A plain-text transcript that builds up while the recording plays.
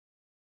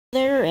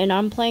There, and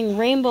I'm playing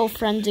Rainbow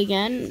Friends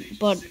again,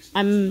 but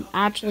I'm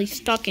actually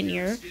stuck in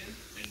here.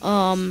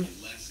 I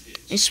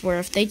swear,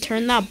 if they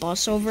turn that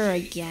bus over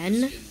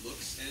again,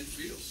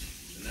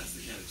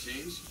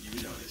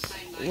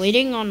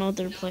 waiting on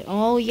other play.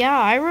 Oh yeah,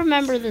 I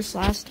remember this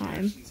last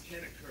time.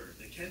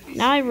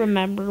 Now I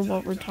remember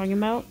what we're talking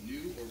about.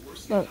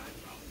 But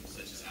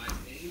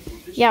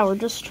yeah, we're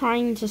just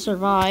trying to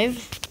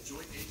survive.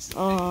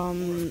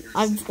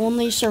 I've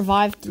only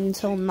survived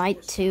until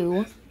night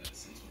 2.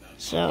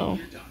 So,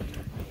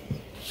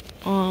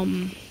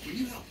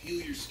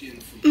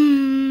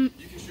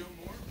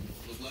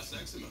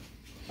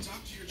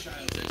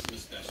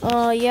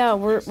 yeah,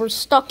 we're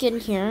stuck in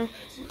here,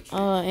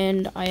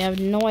 and I have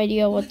no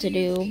idea what to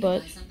do,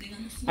 but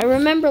I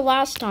remember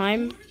last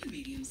time.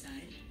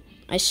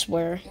 I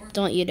swear,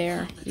 don't you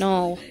dare.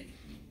 No.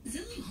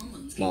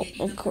 Well,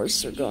 of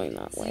course they're going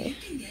that way.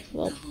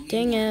 Well,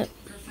 dang it.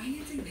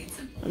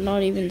 I'm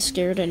not even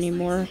scared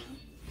anymore.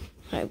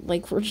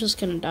 We're just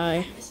gonna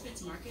die.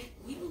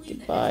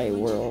 Goodbye,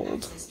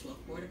 world.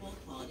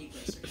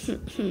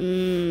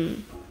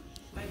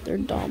 They're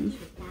dumb.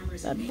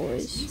 Bad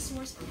boys.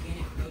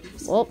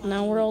 Well,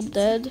 now we're all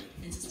dead.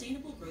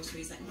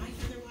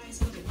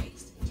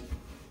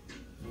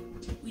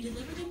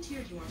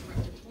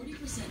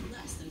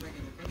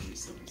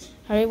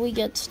 How did we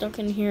get stuck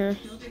in here?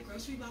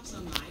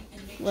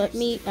 Let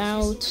me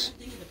out.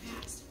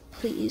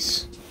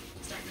 Please.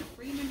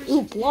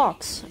 Ooh,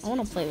 blocks. I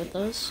want to play with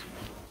those.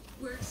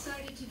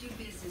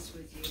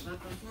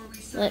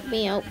 Let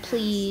me out,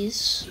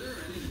 please.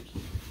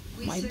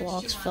 My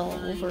blocks fell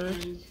over.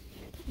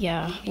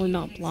 Yeah, we're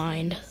not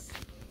blind.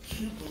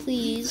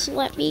 Please,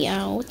 let me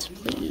out,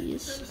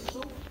 please.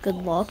 Good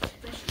luck.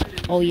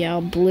 Oh yeah,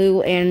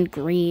 blue and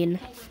green.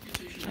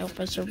 I hope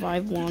I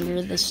survive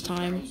longer this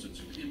time.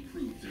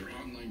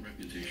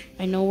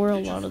 I know where a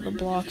lot of the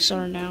blocks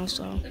are now,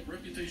 so.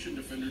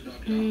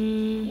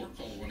 Do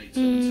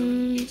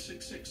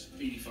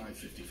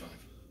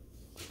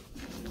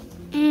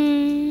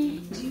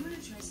you want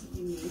to try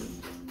something new?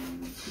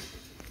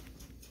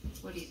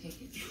 What are you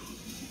thinking?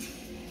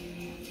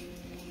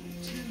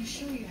 To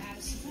show you how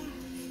to survive.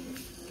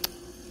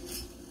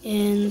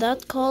 And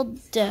that's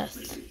called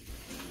death.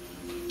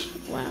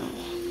 Wow.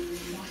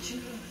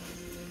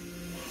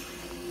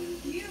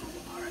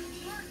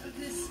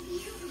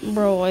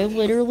 Bro, I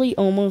literally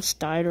almost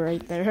died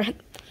right there.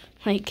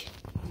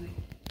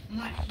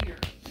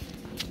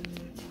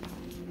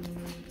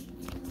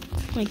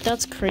 Like,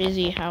 that's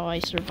crazy how I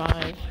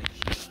survived.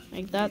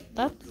 Like, that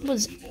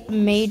was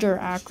major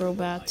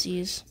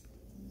acrobatsies.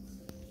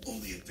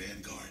 Only at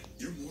Vanguard,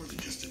 you're more than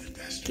just an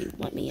investor. Dude,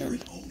 let me in. You're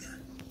an owner.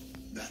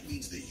 That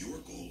means that your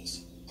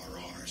goals are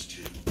ours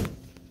too.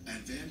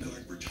 And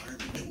Vanguard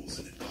Retirement Tools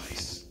and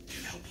Advice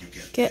can help you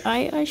get there.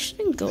 Okay, I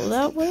shouldn't go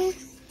that way.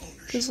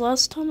 Because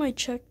last time I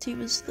checked, he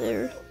was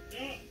there. No,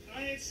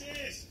 I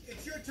insist.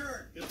 It's your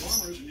turn. Get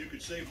bombers, and you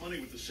could save money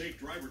with the safe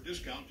driver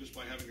discount just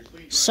by having a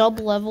clean driver.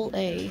 Sub-level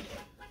A.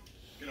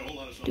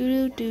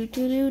 Do.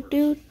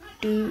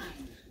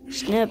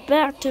 Snap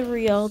back to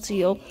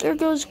reality. Oh, there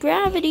goes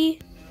gravity.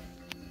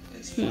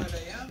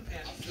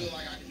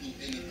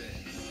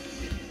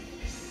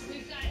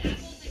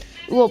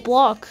 Ooh, a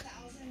block.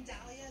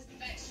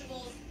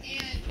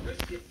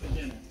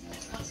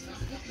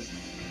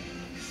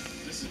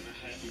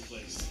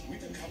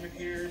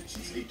 Here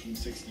since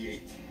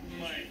 1868.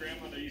 My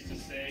grandmother used to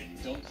say,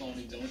 "Don't call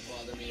me, don't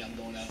bother me, I'm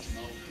going out to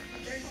mow."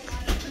 There's a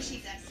lot of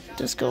pushy stuff.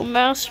 Just go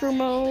master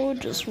mode,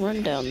 just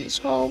run down this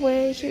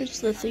hallway.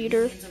 Here's the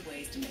theater.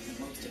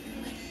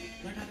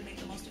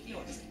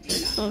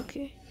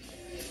 Okay.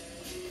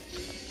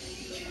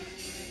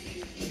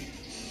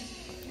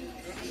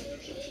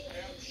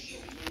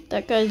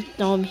 That guy's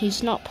dumb,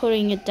 he's not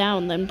putting it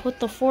down, then put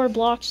the 4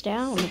 blocks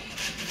down.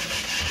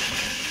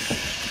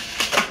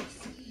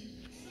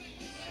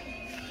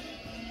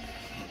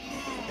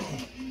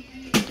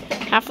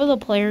 Half of the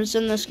players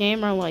in this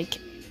game are like,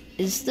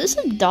 is this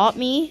Adopt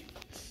Me?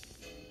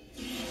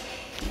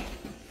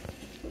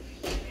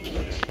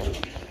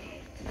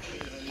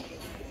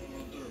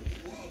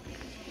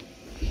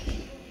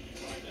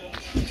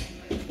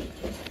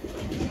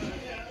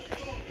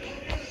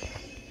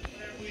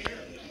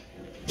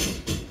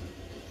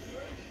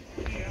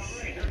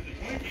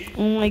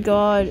 Oh my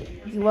god,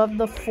 you have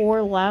the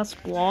 4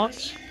 last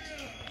blocks?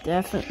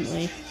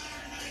 Definitely.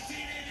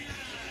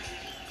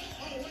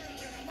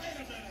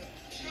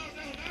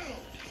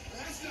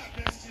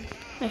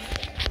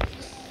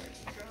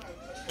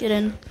 Get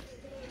in.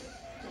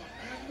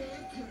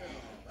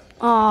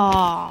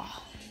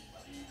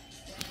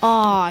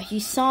 He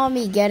saw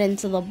me get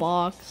into the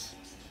box.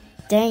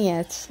 Dang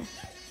it.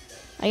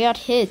 I got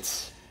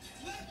hit.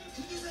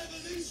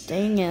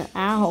 Dang it.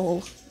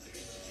 Ow.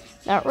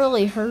 That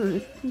really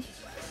hurt.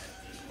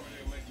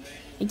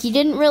 Like, he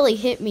didn't really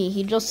hit me.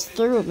 He just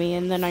threw me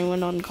and then I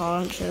went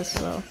unconscious,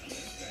 so.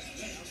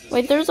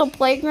 Wait, there's a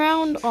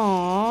playground?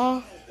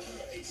 Aww.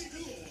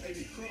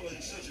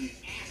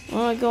 I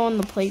want to go on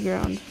the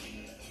playground.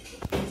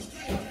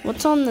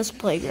 What's on this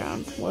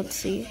playground? Let's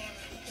see.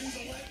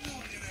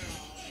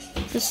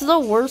 This is the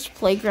worst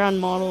playground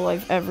model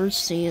I've ever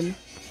seen.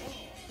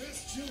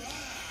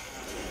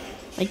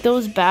 Like,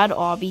 those bad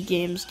obby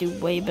games do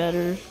way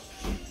better.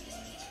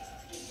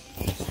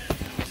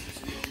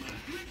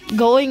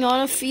 Going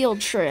on a field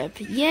trip.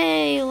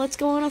 Yay, let's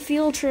go on a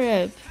field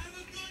trip.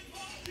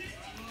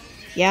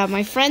 Yeah,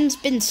 my friend's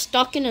been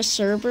stuck in a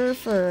server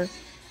for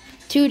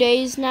 2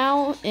 days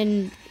now.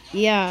 And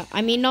yeah,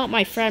 I mean, not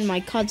my friend, my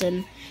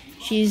cousin.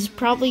 She's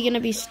probably gonna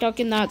be stuck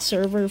in that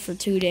server for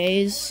 2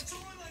 days.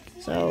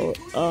 So,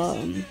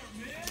 well,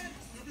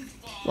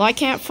 I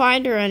can't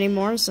find her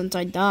anymore since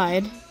I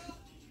died.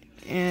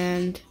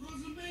 And,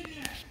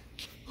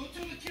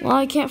 well,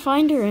 I can't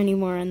find her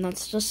anymore, and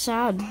that's just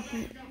sad.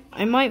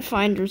 I might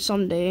find her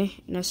someday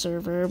in a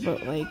server,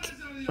 but, like,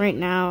 right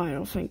now, I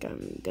don't think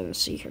I'm gonna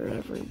see her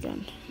ever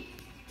again.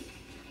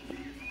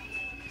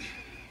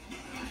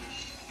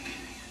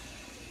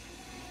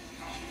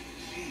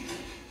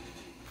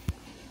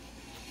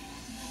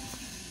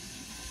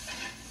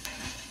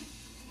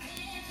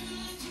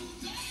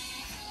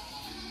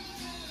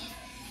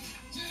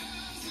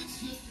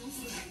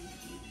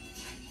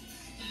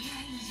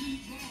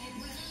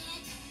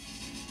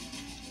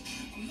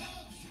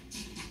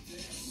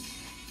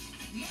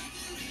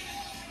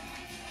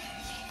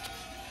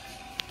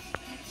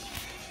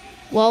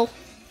 Well,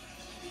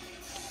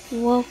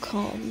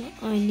 welcome.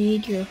 I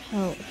need your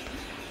help.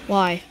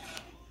 Why?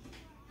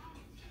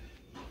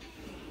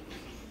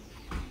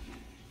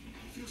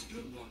 Feels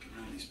good walking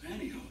around these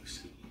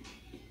pantyhose.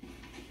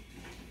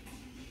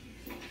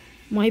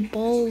 My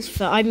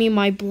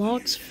my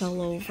blocks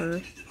fell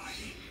over.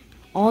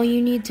 All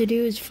you need to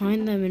do is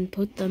find them and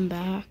put them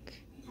back.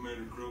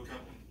 Commander Croker.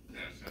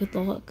 Good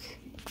luck.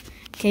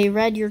 Okay,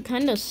 Red, you're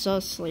kind of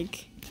sus,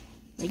 like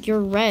you're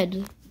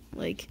red.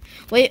 Like,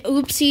 wait,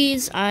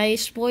 oopsies, I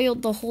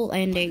spoiled the whole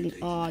ending.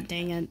 Aw,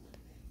 dang it.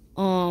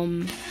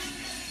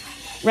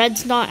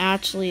 Red's not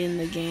actually in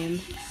the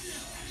game.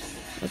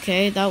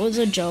 Okay, that was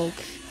a joke.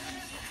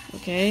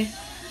 Okay?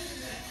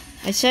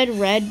 I said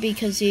Red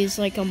because he's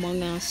like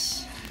Among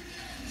Us.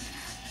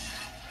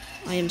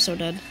 I am so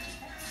dead.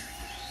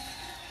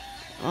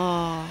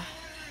 Aw.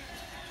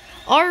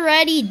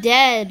 Already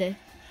dead.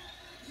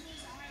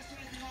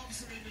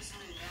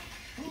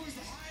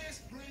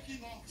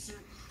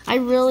 I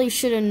really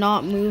should have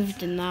not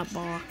moved in that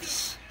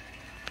box.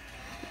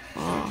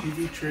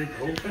 TV tray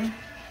open?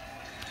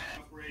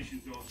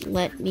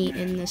 Let me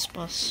in this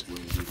bus.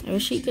 I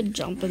wish you could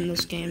jump in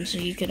this game so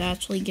you could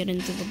actually get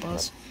into the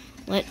bus.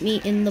 Let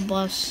me in the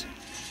bus.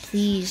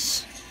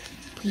 Please.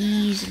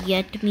 Please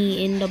get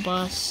me in the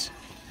bus.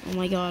 Oh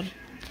my god.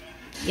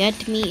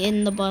 Get me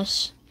in the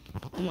bus.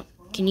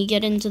 Can you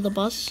get into the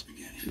bus?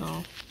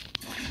 No.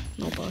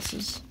 No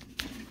buses.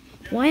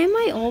 Why am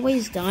I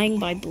always dying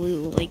by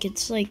blue? Like,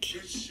 it's like...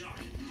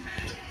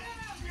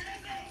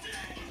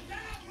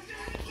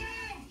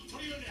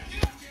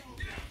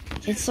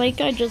 It's like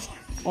I just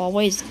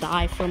always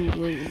die from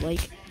blue.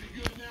 Like,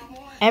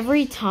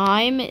 every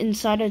time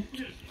inside of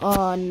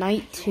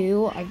night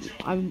 2,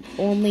 I've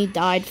only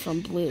died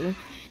from blue.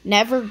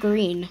 Never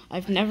green.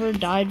 I've never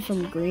died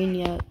from green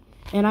yet.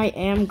 And I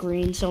am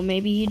green, so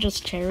maybe he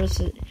just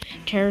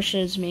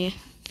cherishes me.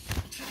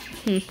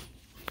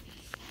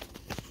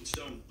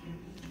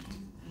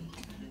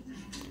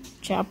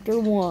 Chapter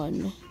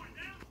 1.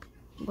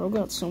 Bro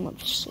got so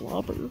much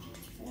slobber.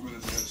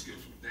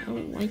 I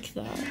don't like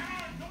that.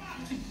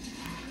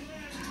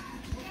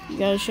 You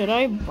guys, should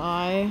I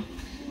buy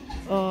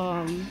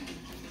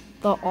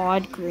the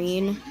odd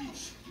green?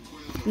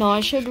 No, I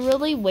should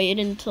really wait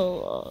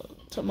until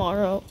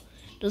tomorrow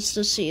just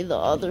to see the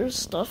other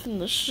stuff in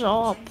the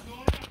shop.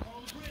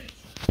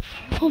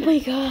 Oh my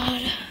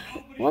god.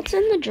 What's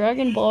in the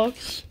dragon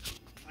box?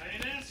 I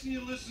ain't asking you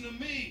to listen to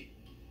me.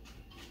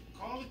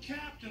 Call the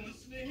captain,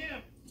 listen to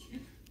him.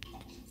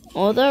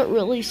 Oh, that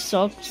really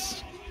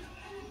sucks.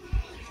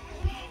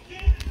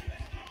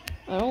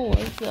 I don't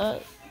like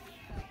that.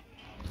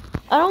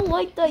 I don't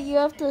like that you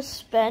have to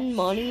spend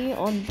money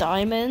on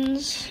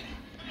diamonds.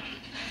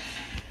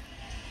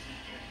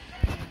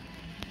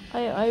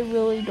 I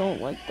really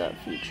don't like that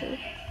feature.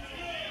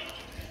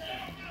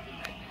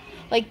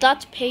 Like,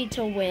 that's pay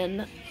to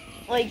win.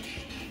 Like,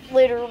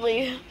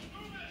 literally.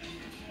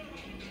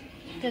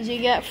 Because you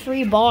get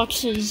free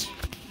boxes.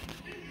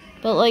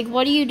 But, like,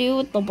 what do you do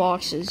with the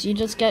boxes? You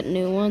just get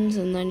new ones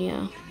and then,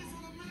 yeah.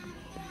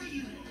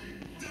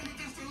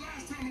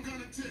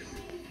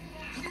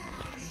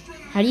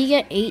 How do you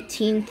get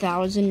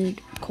 18,000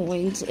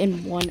 coins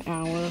in 1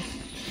 hour?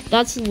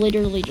 That's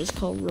literally just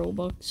called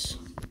Robux.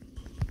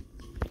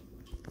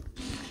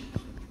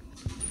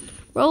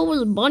 Bro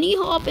was bunny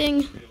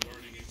hopping.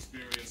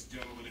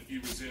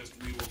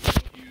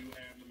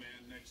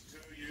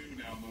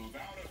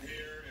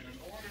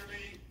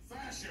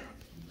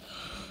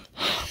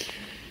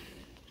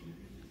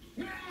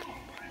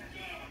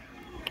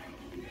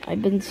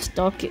 I've been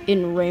stuck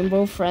in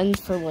Rainbow Friends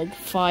for like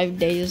 5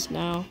 days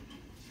now.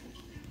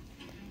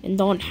 And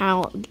don't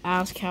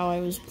ask how I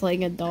was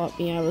playing Adopt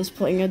Me. I was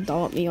playing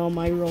Adopt Me on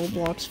my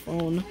Roblox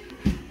phone.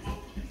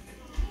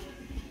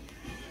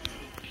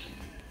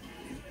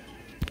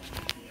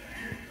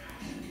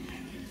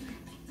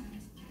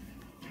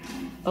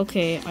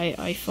 Okay,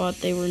 I thought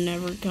they were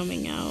never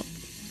coming out.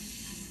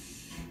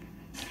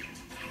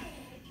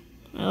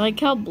 I like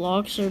how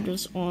blocks are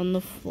just on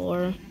the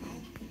floor.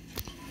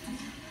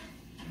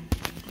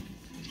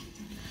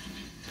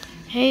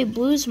 Hey,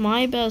 Blue's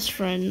my best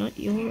friend, not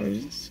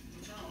yours.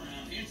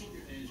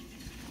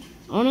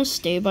 I want to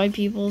stay by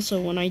people so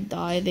when I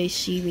die, they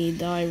see me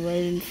die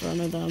right in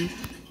front of them.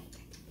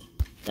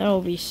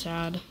 That'll be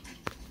sad.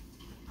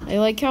 I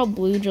like how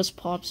Blue just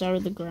pops out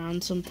of the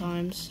ground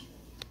sometimes.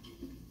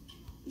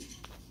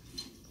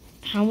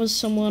 How was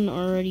someone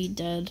already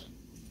dead?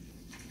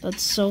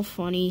 That's so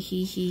funny,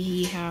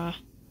 hee ha.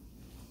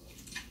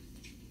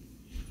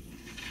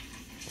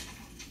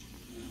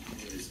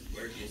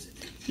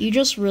 You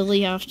just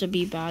really have to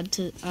be bad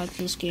at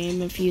this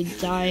game if you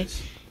die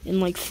in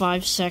like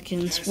 5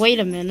 seconds. Wait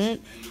a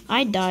minute,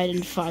 I died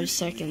in 5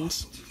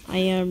 seconds. I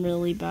am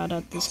really bad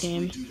at this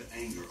game.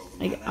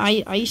 Like,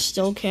 I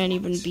still can't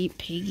even beat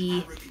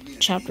Piggy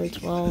Chapter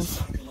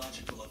 12.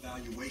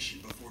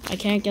 I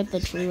can't get the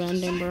true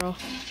ending, bro.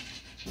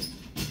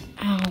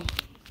 Ow.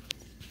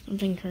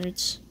 Something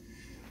hurts.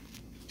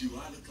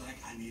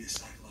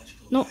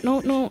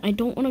 No, I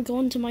don't want to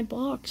go into my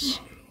box.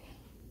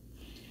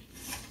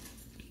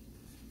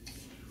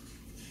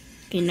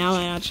 Okay, now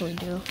I actually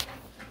do.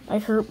 I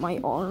hurt my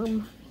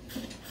arm.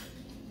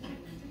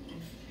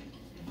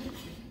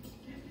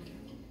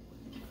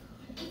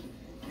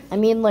 I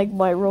mean, like,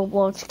 my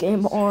Roblox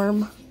game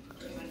arm.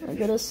 I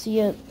gotta see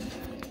it.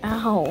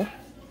 Ow.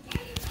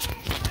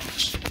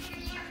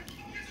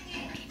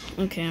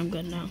 Okay, I'm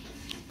good now.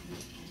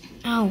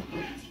 Ow.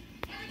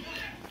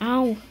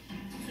 Ow.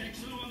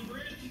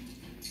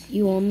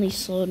 You only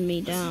slowed me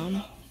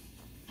down.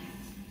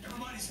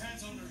 Everybody's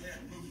hands on their head.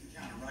 Move to the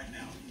counter right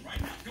now.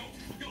 Right now. Go.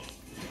 Go.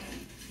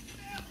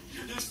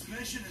 Your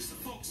destination is the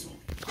forecastle.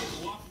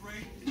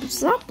 Cooperate. Is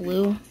that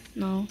Blue?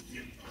 No.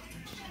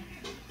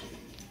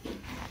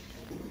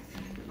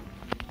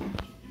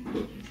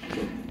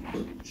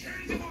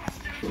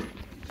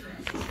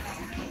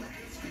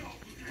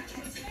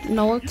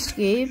 No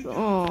escape?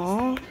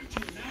 Aww.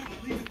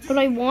 But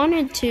I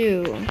wanted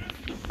to.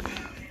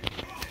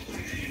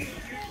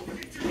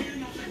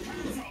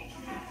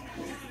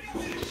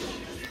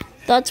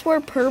 That's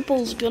where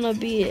purple's gonna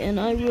be, and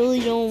I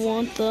really don't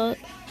want that.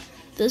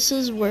 This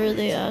is where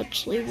they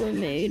actually were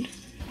made.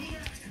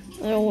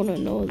 I don't want to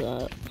know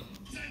that.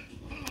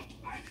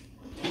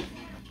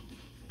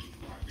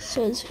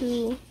 Says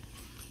who?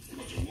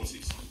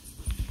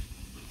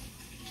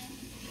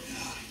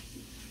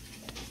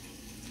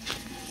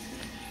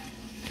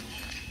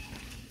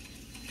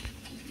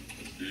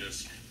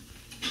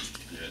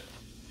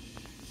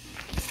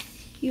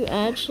 You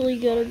actually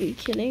gotta be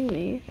kidding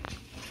me.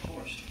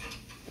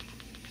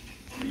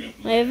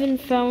 I've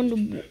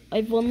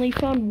only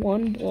found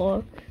one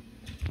block.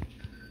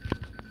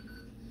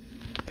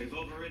 They've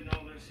overridden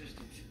all their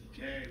systems.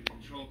 Okay, we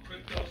control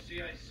crypto,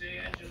 CIC,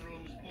 engine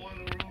rooms,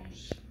 boiler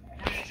rooms,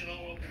 bridge, and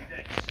all open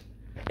decks.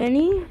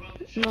 Any?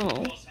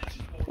 No.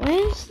 Why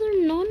is there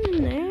none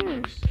in there?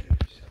 The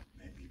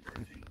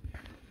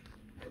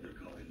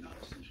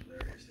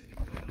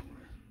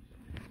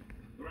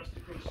rest of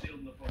the crew sealed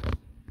in the forecastle.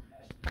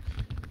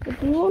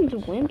 But no one's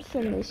wimps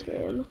in this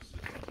game.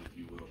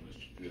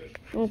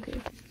 Okay.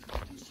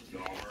 Mr.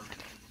 Dahmer,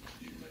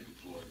 you may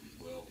deploy as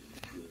well to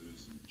the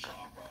crews and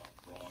chop off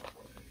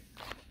Broadway.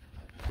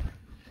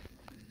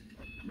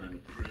 Commander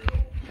Krill,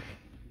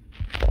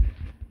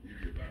 you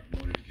hear back from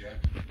Moody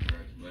Captain.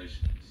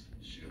 Congratulations.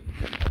 Shield.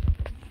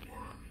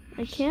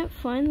 I can't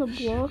find the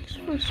blocks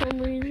for some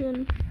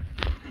reason.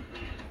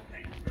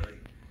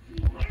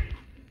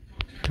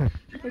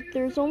 Like,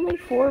 there's only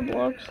 4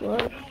 blocks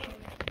left.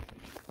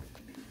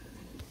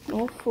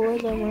 All 4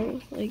 of them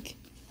are, like,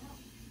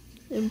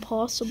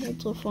 impossible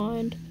to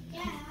find.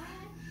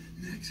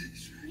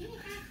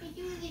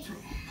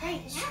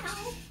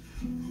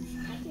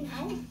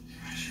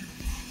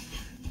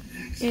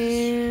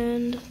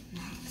 And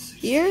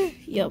here?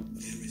 Yep.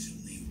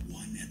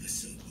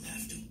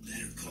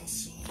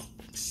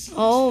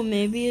 Oh,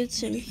 maybe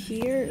it's in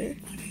here.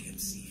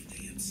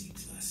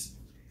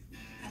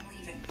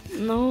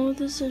 No,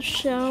 this is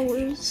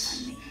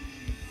showers.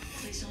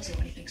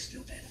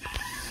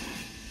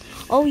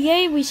 Oh,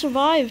 yay, we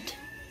survived.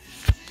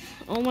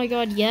 Oh my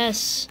god,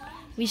 yes.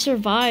 We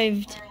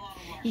survived.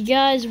 You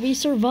guys, we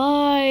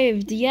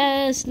survived.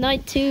 Yes,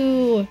 night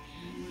 2.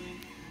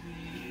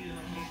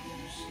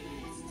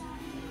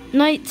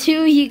 Night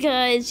 2, you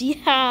guys.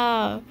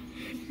 Yeah.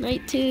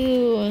 Night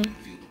 2.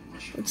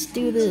 Let's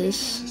do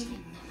this.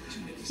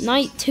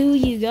 Night 2,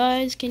 you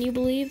guys. Can you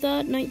believe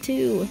that? Night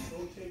 2.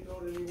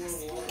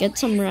 Get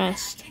some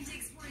rest.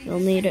 You'll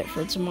need it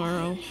for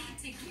tomorrow.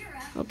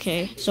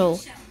 Okay, so...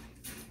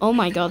 Oh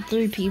my god,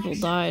 3 people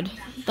died.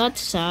 That's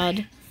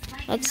sad.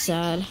 That's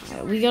sad.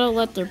 We gotta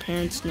let their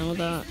parents know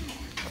that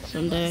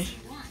someday.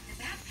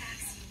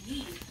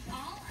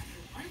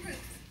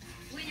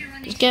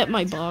 Just get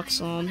my box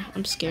on.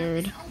 I'm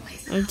scared.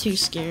 I'm too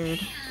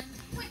scared.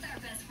 With our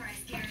best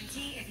price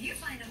guarantee, if you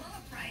find a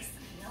lower price,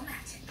 we'll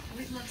match it.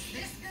 With looks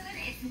this good,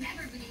 it's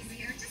never been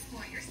easier to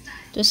sport your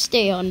Just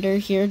stay under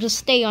here. Just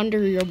stay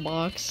under your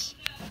box.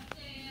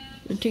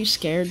 You're too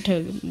scared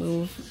to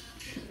move.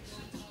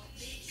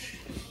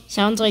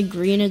 Sounds like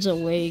Green is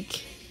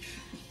awake.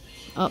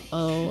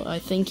 Uh-oh, I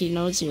think he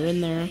knows you're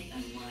in there.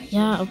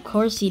 Yeah, of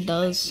course he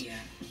does.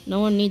 No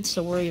one needs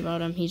to worry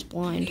about him. He's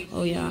blind.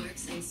 Oh, yeah.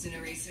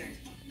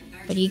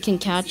 But he can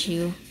catch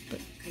you. But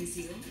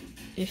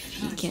if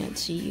he can't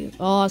see you.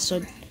 Oh,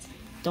 so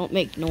don't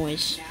make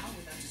noise.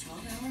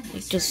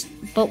 Like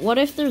but what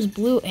if there's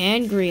blue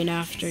and green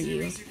after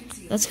you?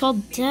 That's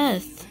called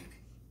death.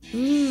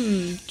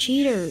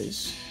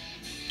 Cheaters.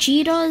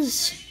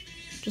 Cheetahs?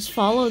 Just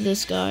follow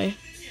this guy.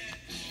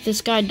 If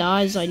this guy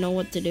dies, I know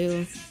what to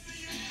do.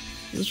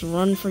 Just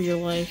run for your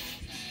life.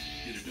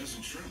 Get a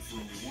dozen shrimp for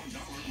only $1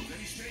 with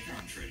any steak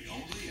entree,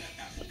 only at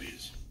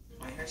Applebee's.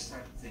 My hair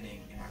started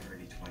thinning in my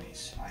early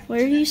 20s. Why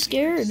are you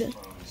scared? So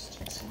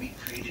we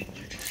created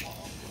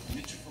Nutrafol.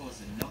 Nutrafol is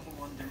the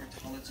 #1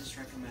 dermatologist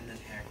recommended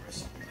hair growth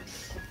supplement.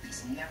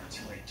 It's never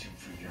too late to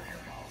improve your hair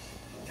health.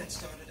 Get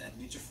started at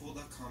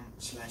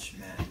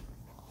Nutrafol.com/man.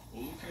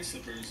 Ulukai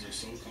slippers are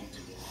so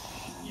comfortable,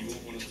 you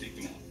won't want to take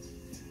them off.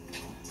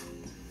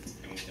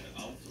 And with that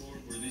outdoor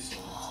worthy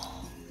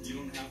sole, you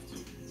don't have to.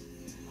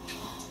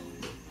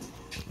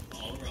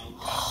 All around.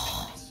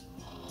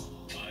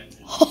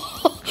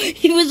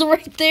 He was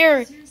right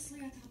there. Seriously,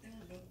 I thought they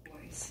were both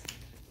boys.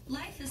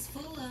 Life is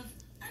full of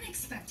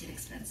unexpected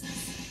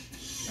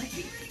expenses. Like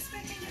you weren't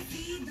expecting to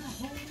feed the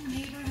whole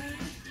neighborhood.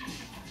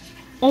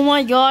 Oh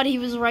my god, he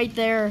was right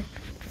there.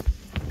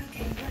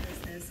 Okay,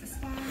 what is this? A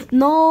spa?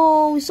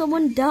 No,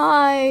 someone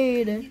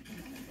died.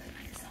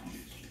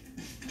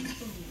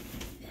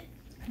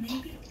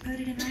 Maybe put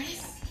it in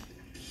ice?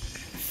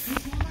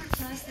 With Walmart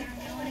Plus, there are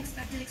no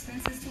unexpected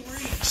expenses to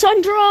worry about.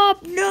 Sun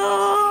drop!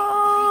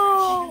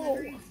 No!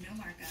 Delivery with no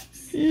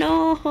markups.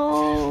 No!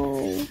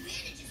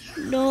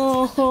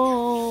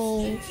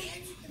 No!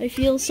 I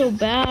feel so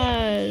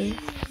bad.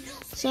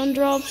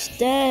 Sundrop's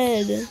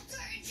dead. New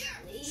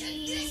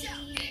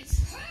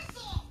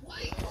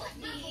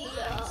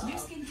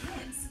Skin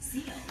Kids.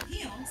 Seal,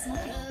 heal,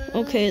 smile.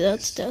 Okay,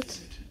 that's death.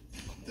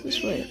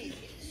 This way.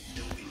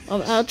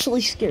 I'm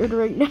actually scared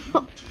right now.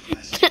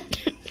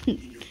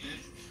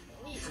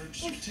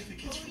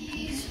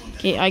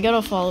 Okay, I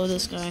gotta follow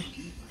this guy.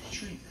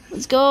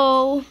 Let's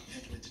go.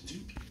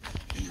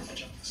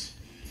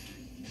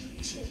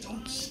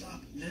 Don't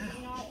stop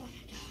now.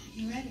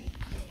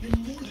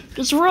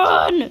 Just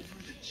run. The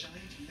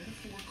giant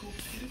metaphorical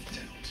pit of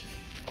doubt.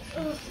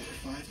 Over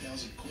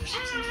 5,000 courses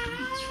and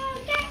degrees from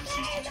world-class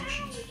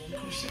institutions on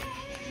Coursera.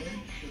 Learn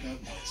without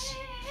limits.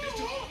 It's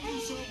the all-new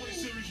Subway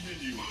Series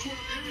menu. 12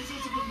 every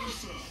sense of a new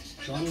subs.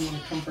 Johnny, want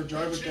to come for a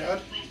drive with Dad?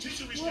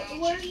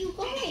 Where are you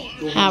going?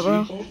 Go Ah,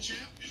 Home bro.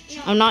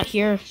 Depot? I'm not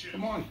here.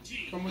 Come on.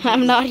 Come with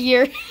I'm me. not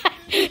here.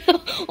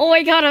 Oh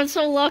my god, I'm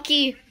so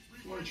lucky.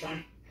 Come on,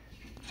 John.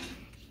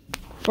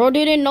 Bro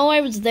didn't know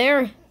I was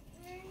there.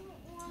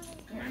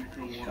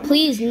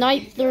 Please,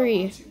 night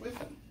 3. Sit with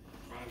him.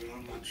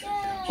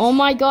 Oh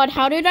my god,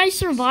 how did I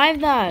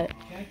survive that?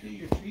 Can't get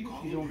your treat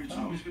if you don't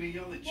come. Who's gonna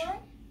yell at you?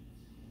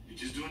 You're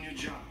just doing your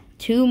job.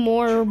 2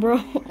 more,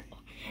 bro.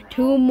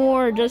 2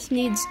 more. Just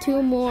needs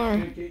 2 more.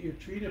 Can't get your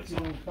treat if you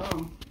don't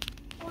come.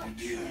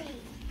 Dear, you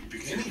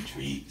beginning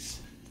treats.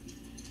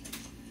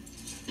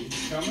 You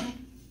coming?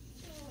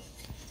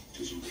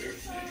 Just a rare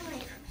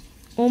thing.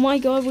 Oh my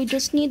god, we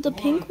just need the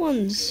pink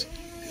ones.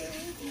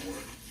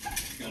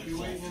 I'll be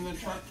waiting in the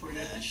truck for you.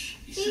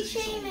 Hey,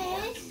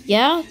 Seamus,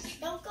 Yeah?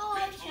 don't go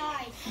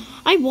outside.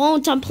 I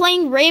won't. I'm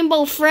playing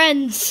Rainbow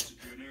Friends.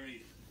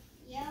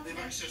 Yeah. They have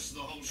access to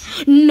the whole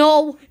ship.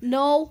 No,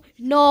 no,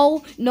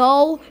 no,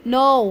 no,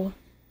 no.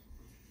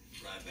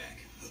 Right back.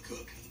 A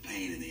cook. A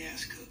pain in the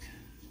ass cook.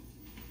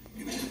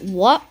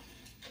 What?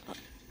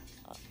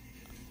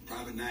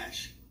 Private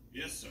Nash.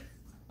 Yes, sir.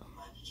 I'm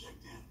glad you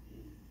checked in.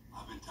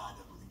 I've been tied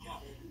up with the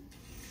captain.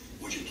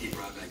 I want you to keep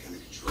Ryback under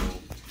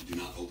control. Do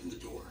not open the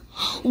door.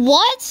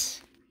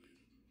 What?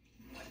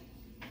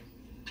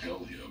 Tell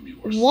him you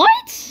are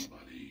What?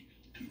 somebody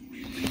to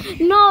relieve.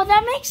 No,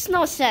 that makes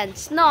no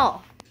sense.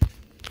 No.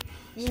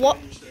 What?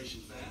 Your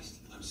station fast.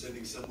 I'm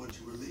sending someone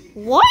to relieve.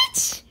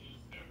 What?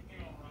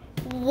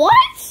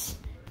 What?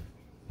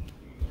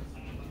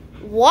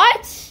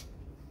 What?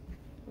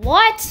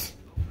 What?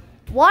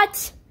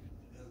 What?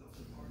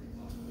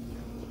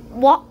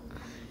 What?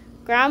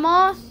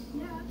 Grandma?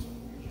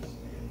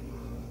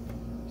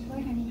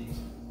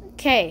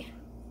 Okay.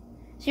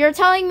 So you're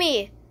telling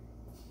me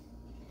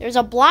there's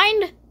a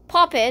blind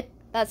puppet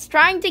that's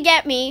trying to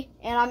get me,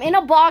 and I'm in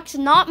a box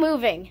not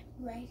moving,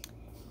 Right.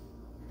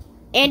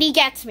 and he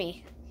gets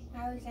me.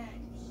 How is that?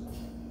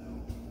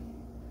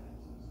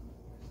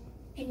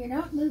 And you're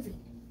not moving.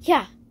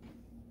 Yeah,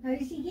 How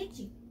does he get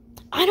you?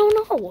 I don't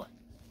know.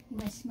 He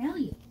must smell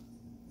you.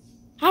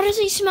 How does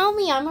he smell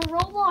me? I'm a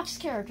Roblox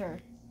character.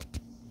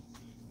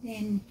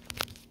 Then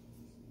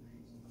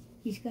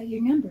he's got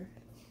your number.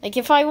 Like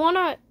if I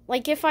wanna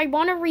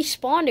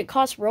respawn, it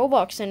costs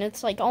Robux, and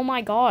it's like, oh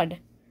my god.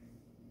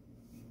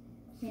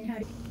 Then how?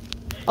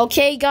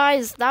 Okay,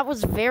 guys, that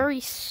was very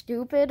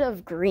stupid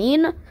of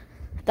Green.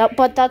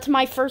 But that's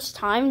my first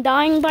time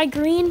dying by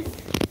Green.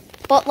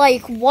 But,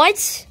 like,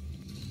 what?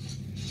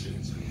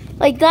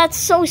 Like, that's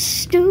so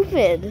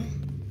stupid.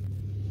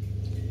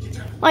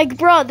 Like,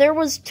 bruh, there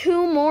was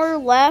 2 more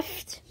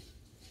left.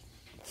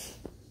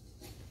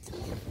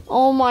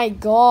 Oh my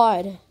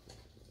god.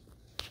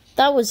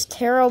 That was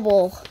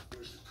terrible.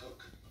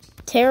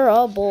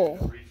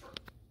 Terrible.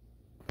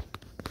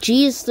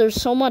 Jeez, there's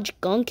so much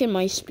gunk in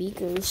my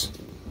speakers.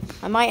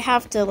 I might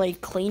have to, like,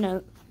 clean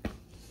it.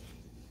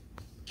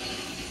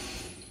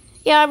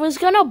 Yeah, I was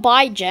gonna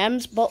buy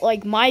gems, but,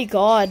 like, my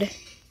god.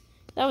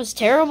 That was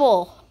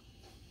terrible.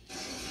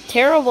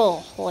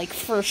 Terrible. Like,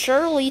 for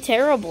surely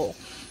terrible.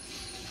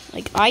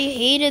 Like, I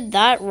hated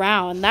that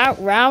round. That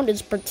round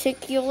is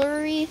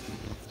particularly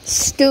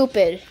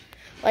stupid.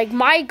 Like,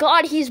 my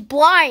god, he's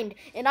blind,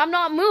 and I'm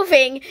not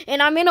moving,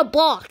 and I'm in a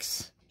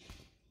box.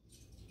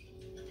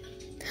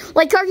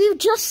 Like, are you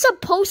just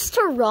supposed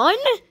to run?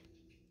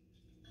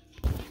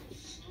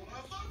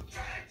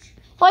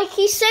 Like,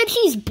 he said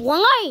he's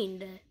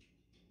blind.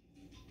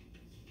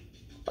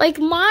 Like,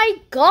 my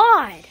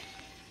god.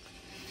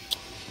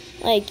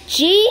 Like,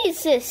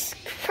 Jesus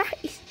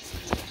Christ.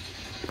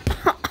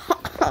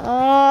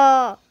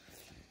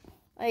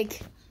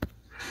 Like,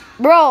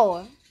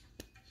 bro.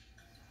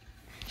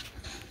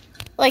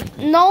 Like,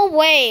 no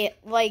way.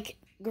 Like,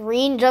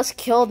 Green just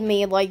killed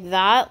me like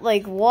that.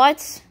 Like,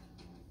 what?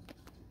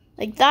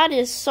 Like, that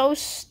is so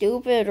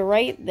stupid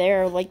right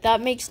there. Like, that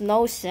makes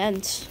no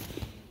sense.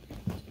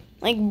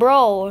 Like,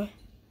 bro.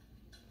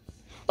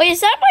 Wait,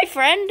 is that my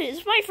friend?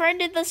 Is my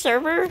friend in the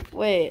server?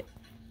 Wait.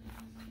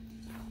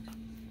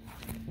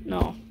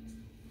 No.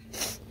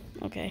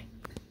 Okay.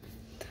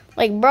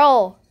 Like,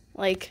 bro.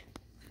 Like,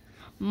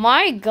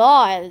 my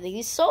god.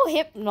 He's so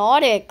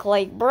hypnotic.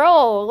 Like,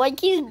 bro. Like,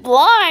 he's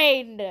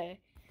blind.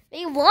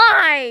 They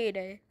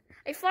lied.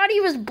 I thought he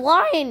was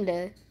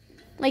blind.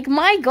 Like,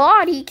 my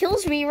god. He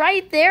kills me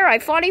right there. I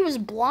thought he was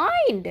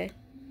blind.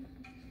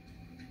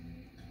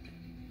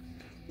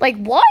 Like,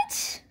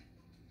 what?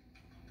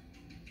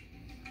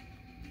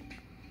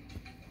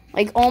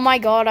 Like, oh my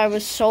god, I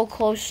was so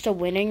close to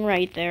winning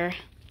right there.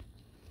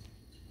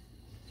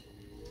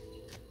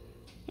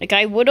 Like,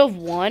 I would have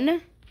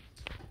won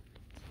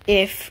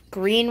if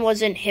Green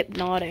wasn't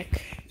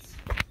hypnotic.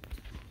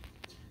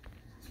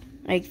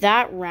 Like,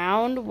 that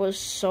round was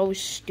so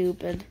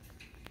stupid.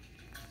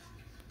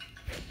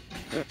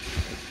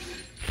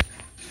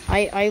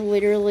 I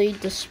literally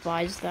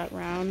despise that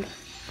round.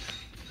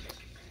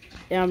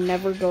 Yeah, I'm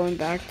never going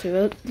back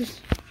to it.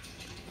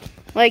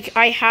 Like,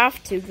 I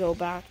have to go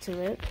back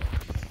to it.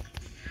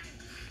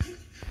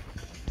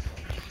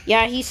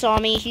 Yeah, he saw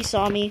me. He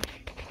saw me.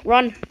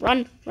 Run,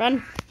 run,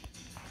 run.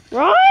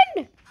 Run!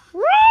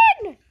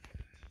 Run!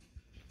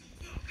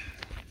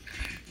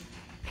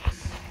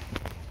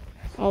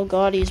 Oh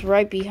god, he's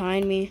right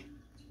behind me.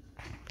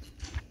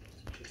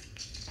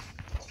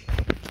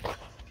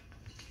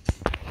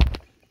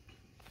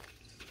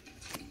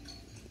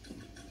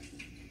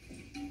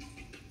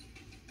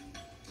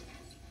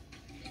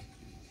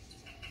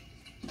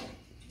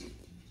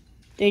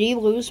 Did he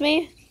lose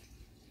me?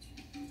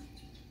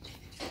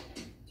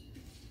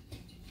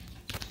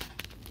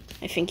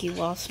 I think he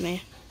lost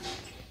me.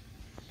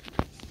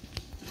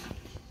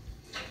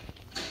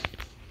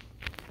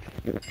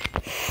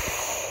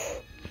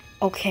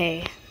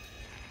 Okay.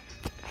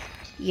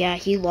 Yeah,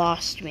 he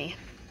lost me.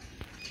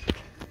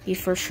 He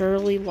for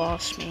surely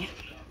lost me.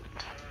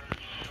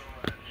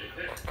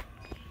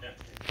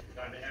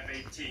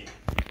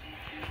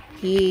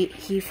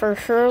 He for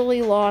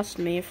surely lost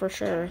me, for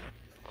sure.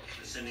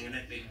 Sending an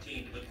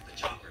F-18 with the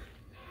chopper.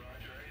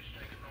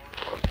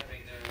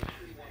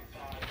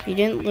 He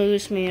didn't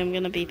lose me, I'm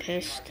gonna be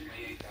pissed.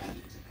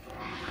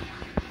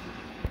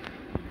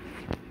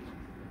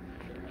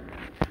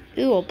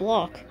 Ooh, a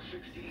block.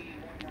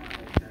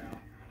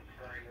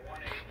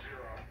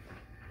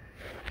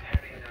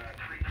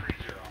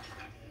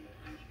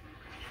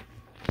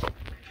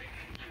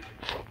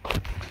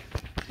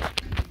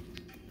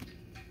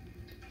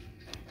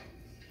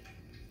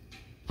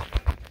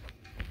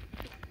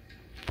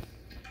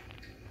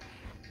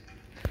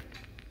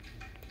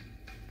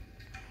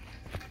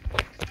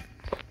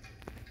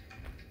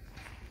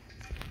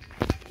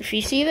 If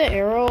you see the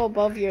arrow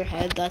above your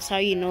head, that's how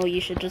you know you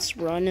should just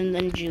run and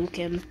then juke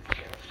him.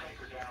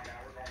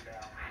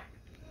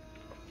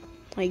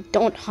 Like,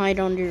 don't hide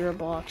under your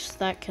box.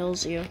 That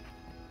kills you.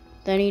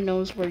 Then he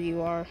knows where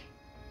you are.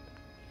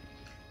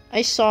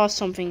 I saw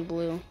something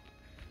blue.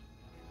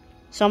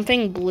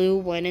 Something blue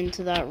went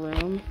into that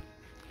room.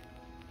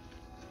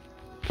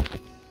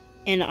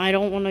 And I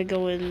don't want to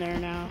go in there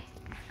now.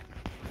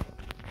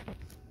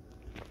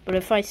 But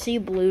if I see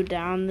blue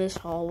down this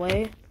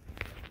hallway,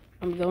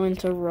 I'm going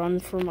to run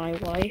for my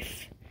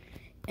life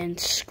and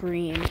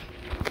scream.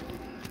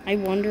 I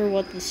wonder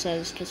what this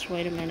says. Just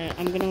wait a minute.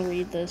 I'm gonna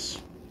read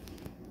this.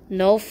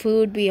 No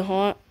food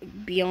beyond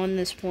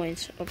this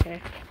point.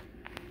 Okay.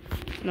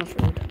 No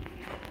food.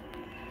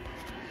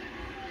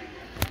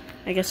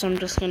 I guess I'm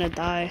just gonna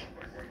die.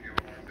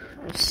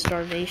 Or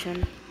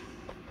starvation.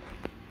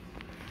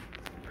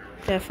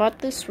 Okay, I thought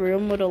this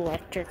room would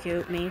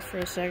electrocute me for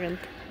a second.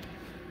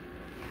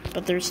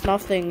 But there's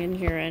nothing in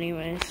here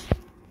anyways.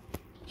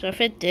 So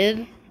if it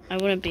did, I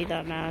wouldn't be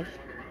that mad.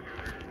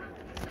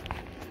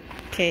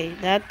 Okay,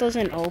 that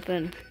doesn't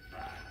open.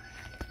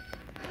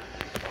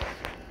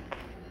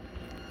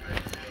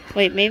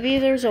 Wait, maybe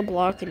there's a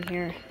block in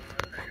here.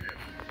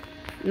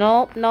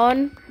 No,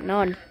 none,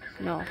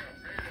 no.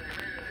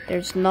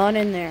 There's none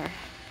in there.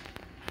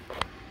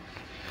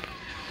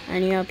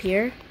 Any up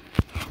here?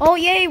 Oh,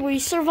 yay, we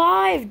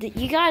survived!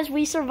 You guys,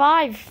 we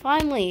survived,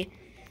 finally.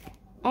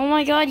 Oh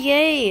my god,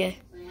 yay!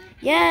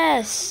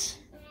 Yes!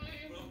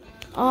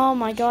 Oh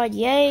my god,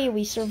 yay,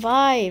 we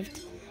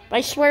survived.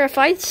 I swear, if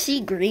I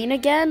see green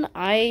again,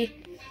 I'm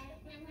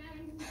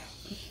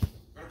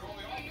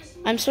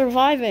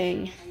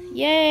surviving.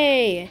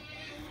 Yay!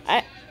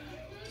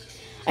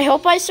 I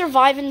hope I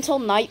survive until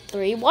night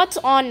 3. What's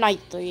on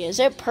night 3? Is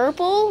it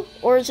purple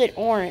or is it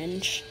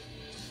orange?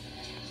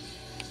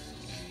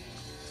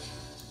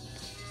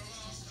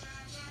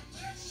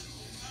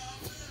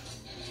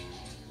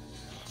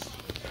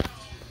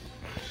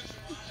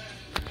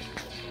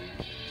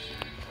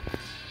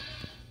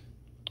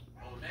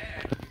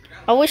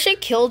 I wish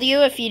it killed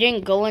you if you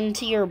didn't go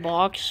into your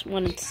box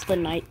when it's the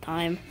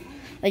nighttime.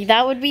 Like,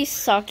 that would be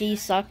sucky,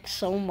 suck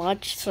so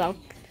much, suck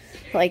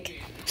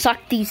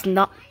these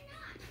nuts.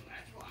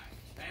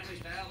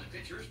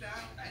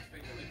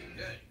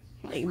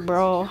 Like,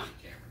 bro.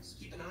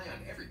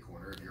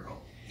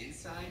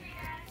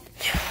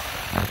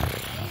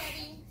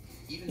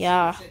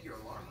 Yeah.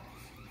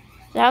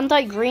 The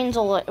anti-green's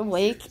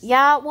awake.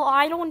 Yeah, well,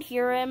 I don't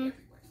hear him.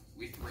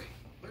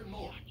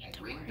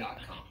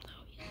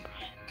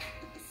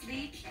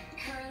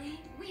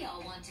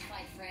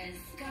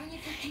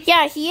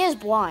 Yeah, he is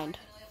blind.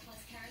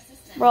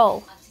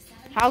 Bro,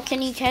 how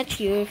can he catch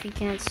you if he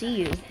can't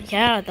see you?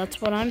 Yeah,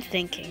 that's what I'm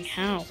thinking.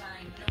 How?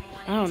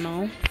 I don't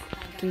know.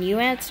 Can you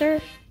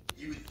answer?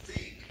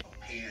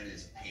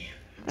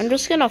 I'm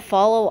just gonna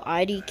follow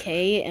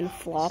IDK and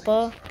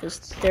Floppa, because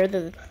they're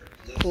the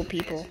cool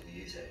people.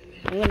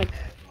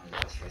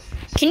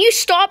 Can you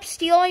stop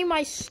stealing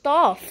my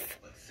stuff?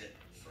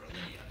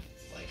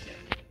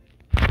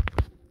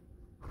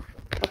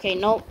 Okay,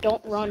 no,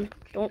 don't run.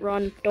 Don't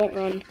run. Don't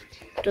run.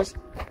 Just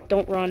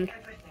don't run.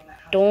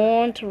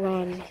 Don't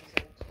run.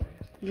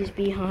 He's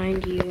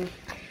behind you.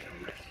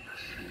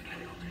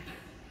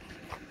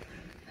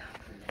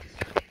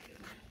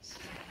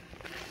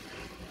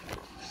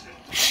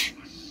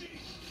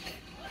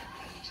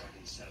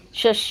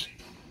 Shush.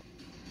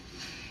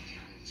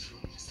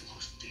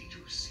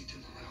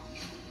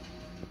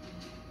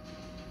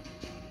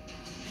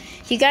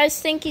 You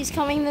guys think he's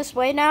coming this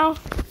way now?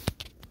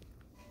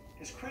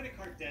 Has credit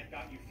card debt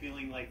got you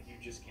feeling like you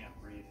just can't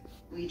breathe?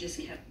 We just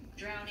kept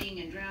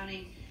drowning and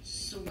drowning,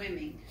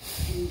 swimming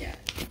in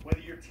debt. Whether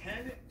you're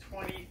 10,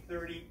 20,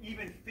 30,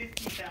 even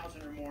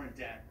 50,000 or more in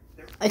debt,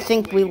 I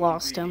think we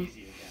lost him.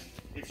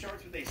 It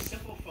starts with a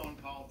simple phone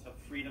call to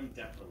Freedom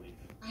Debt Relief.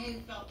 I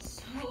felt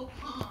so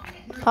calm.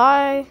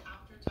 Hi.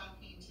 After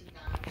talking to them.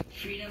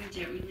 Freedom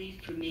Debt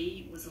Relief for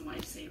me was a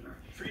lifesaver.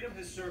 Freedom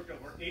has served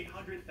over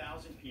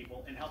 800,000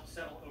 people and helped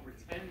settle over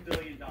 $10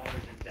 billion in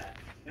debt.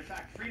 In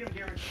fact, Freedom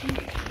guarantees you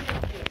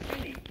won't pay a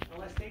penny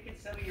unless they can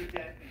settle your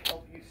debt and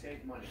help you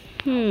save money.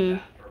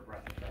 For a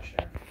breath of fresh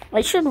air.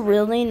 I should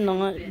really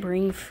not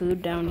bring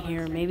food down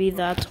here. Maybe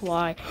that's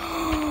why.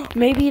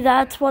 Maybe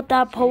that's what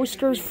that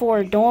poster's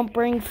for. Don't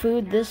bring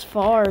food this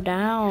far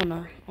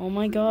down. Oh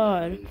my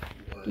god.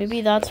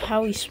 Maybe that's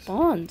how he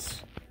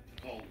spawns.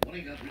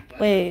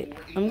 Wait,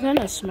 I'm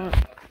kinda smart.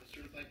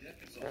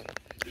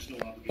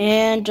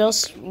 And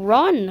just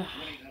run.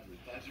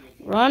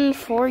 Run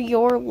for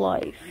your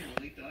life.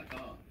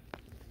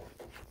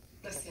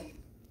 Listen,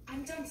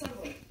 I'm done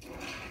settling.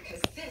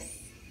 Because this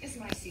is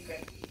my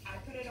secret. I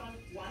put it on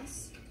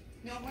once,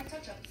 no more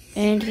touch-up.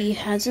 And he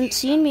hasn't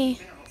seen me.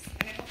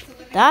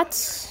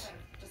 That's...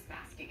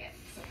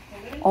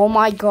 Oh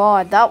my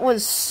god, that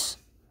was...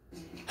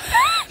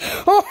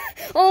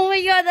 oh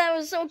my god, that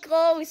was so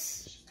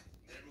close.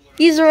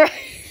 He's right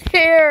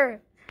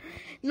here.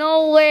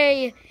 No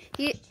way.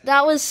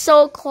 That was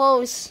so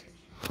close.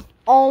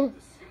 Oh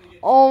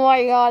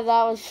my god,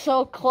 that was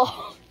so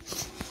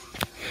close.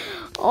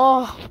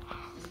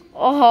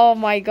 Oh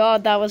my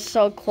god, that was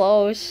so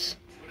close.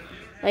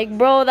 Like,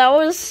 bro, that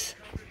was...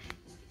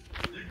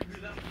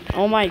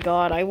 Oh my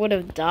god, I would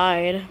have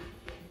died.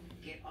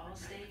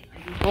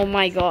 Oh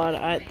my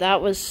god,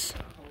 that was...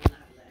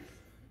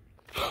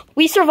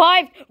 We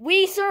survived!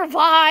 We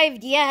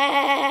survived!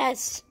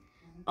 Yes!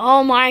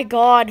 Oh my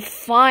god,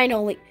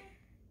 finally.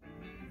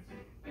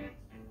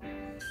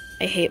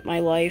 I hate my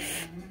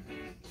life.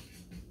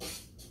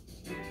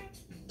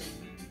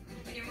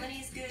 When your money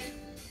is good,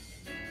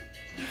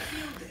 you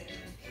feel good.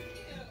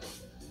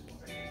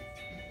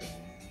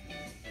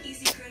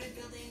 Easy credit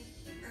building,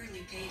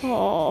 early payday,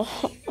 Oh.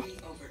 free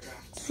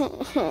overdrafts. Maybe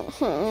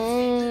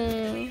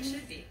it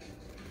should be.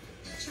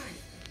 Chime,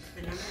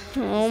 the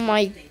 #1 Oh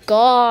my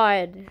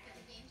god.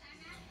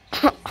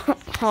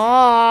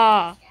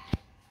 Ah.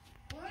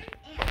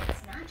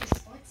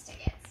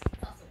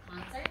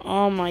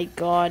 Oh my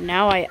god,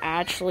 now I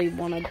actually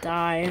want to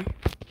die.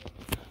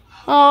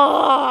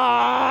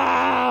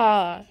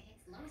 Ah.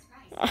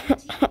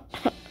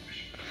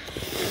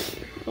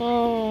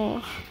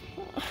 Oh.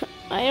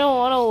 I don't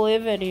want to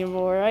live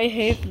anymore. I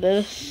hate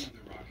this.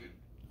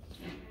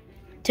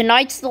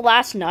 Tonight's the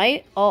last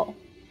night? Oh.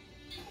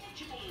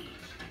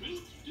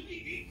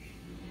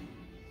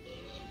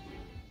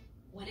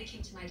 When it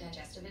came to my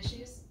digestive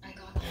issues, I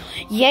got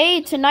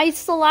Yay,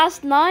 tonight's the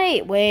last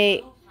night.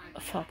 Wait.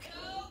 Fuck.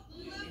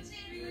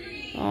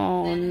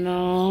 Oh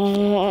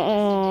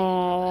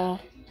no.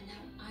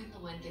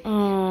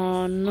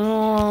 Oh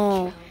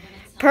no.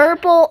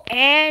 Purple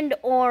and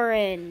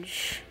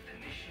orange.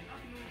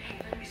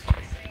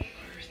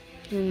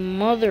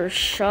 Mother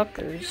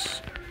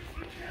shuckers.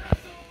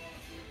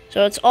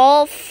 So it's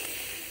all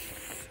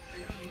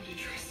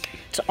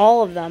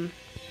of them.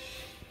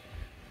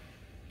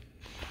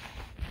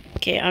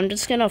 Okay, I'm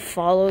just gonna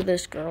follow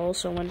this girl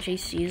so when she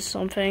sees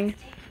something,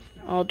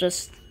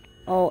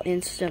 I'll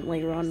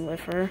instantly run with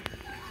her.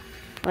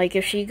 Like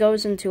if she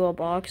goes into a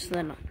box,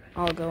 then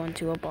I'll go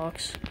into a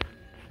box.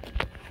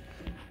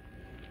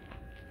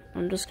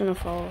 I'm just gonna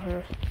follow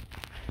her.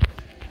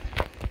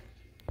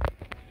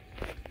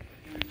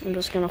 I'm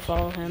just gonna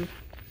follow him.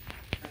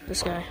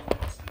 This guy.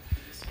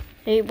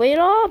 Hey, wait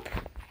up!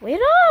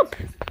 Wait up!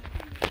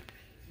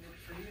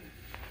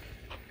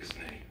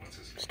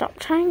 Stop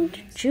trying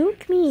to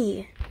juke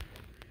me.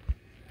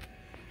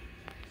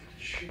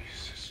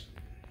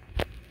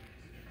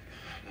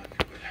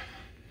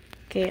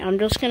 Okay, I'm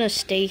just gonna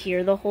stay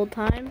here the whole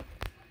time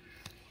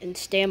and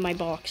stay in my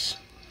box.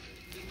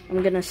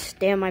 I'm gonna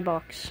stay in my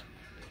box.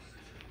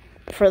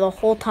 For the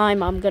whole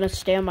time, I'm gonna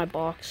stay in my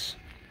box.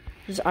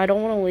 Because I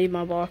don't want to leave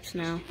my box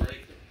now.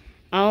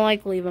 I don't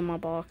like leaving my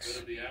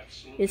box.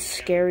 It's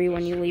scary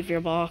when you leave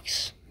your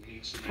box.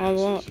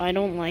 I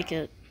don't like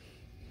it.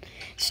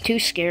 It's too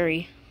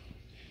scary.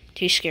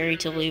 Too scary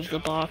to leave the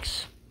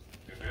box.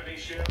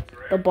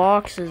 The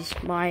box is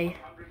my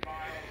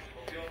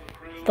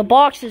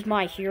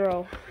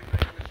hero.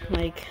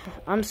 Like,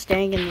 I'm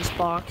staying in this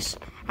box.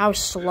 How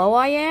slow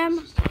I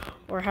am,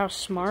 or how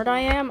smart I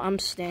am, I'm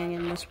staying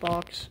in this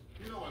box.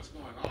 You know what's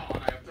going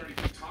on. I have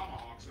 32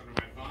 tomahawks under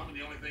my thumb, and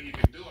the only thing you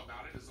can do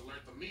about it is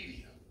alert the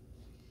media.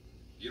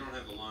 You don't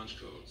have the launch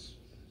codes.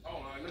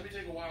 Oh, let me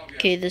take a wild guess.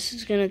 Okay, this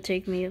is gonna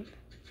take me.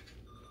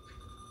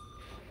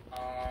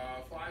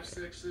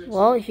 566.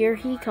 Well, here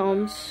he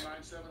comes.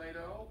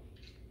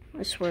 9780.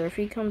 I swear, if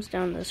he comes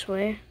down this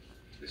way.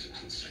 This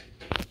is insane.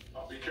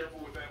 Be careful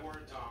with that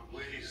word, Tom,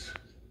 please.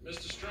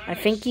 I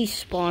think he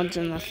spawns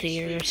in the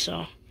theater,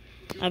 so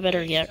I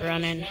better get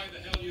running.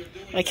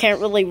 I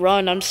can't really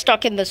run. I'm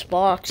stuck in this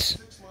box.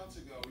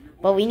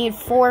 But we need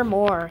 4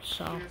 more,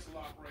 so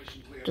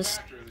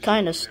just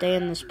kind of stay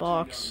in this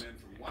box.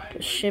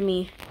 Just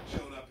shimmy.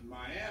 Showed up in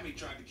Miami,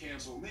 tried to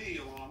cancel me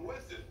along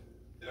with it.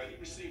 You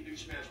received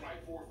each man's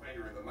right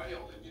forefinger in the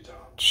mail, didn't you, Tom?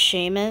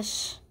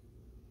 Seamus?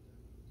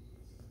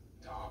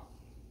 Tom?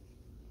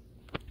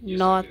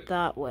 Not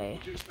that way.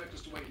 Did you expect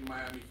us to wait in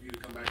Miami for you to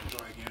come back and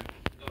try again?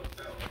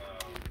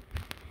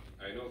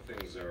 I know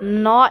things are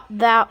Not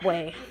that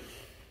way.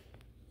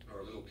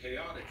 a little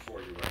chaotic for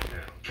you right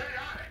now.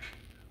 Chaotic?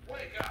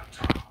 Wake up,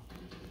 Tom.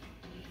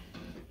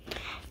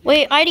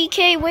 Wait,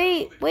 IDK,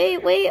 wait,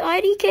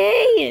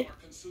 IDK!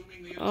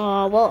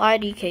 Oh, well,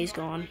 IDK's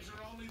gone.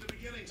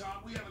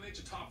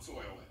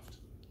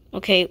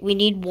 Okay, we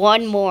need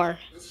 1 more.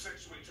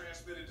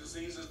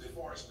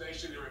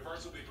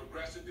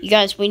 You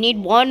guys, we need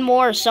 1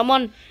 more.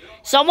 Someone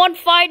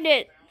find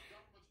it!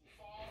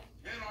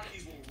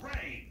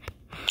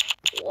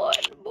 1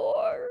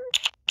 more.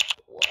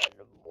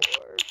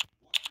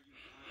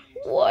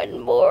 1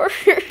 more.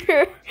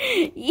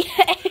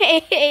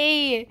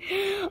 Yay!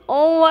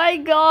 Oh my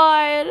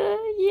god.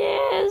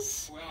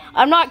 Yes.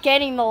 I'm not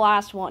getting the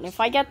last one. If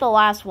I get the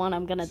last one,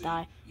 I'm gonna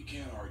die. You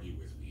can't argue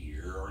with me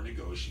here or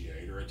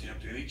negotiate or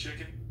attempt any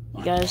chicken.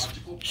 You guys,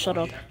 shut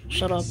up.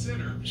 Shut up.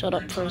 Shut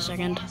up for a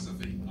second.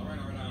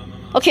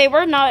 Okay,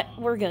 we're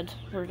good.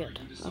 We're good.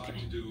 Okay.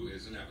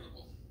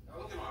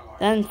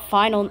 Then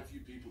final.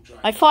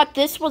 I thought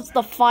this was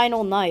the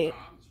final night.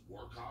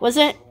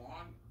 Wasn't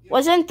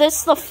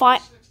this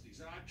the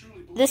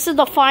This is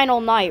the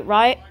final night,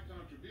 right?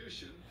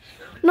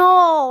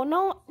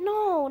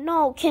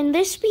 No. Can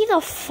this be the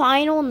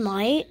final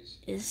night?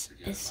 This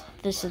is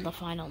the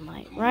final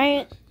night,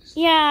 right?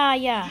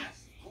 Yeah.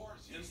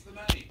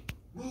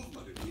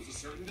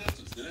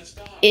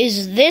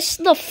 Is this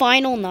the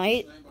final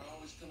night?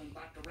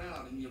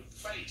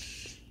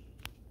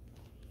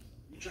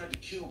 You tried to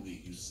kill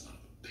me, you son of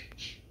a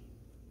bitch.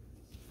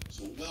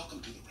 So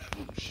welcome to the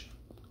revolution.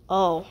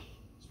 Oh.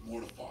 There's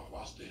more to follow.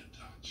 I'll stay in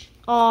touch.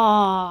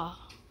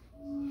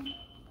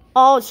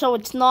 Oh, so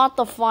it's not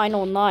the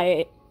final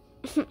night.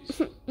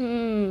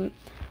 I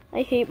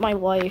hate my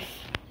life.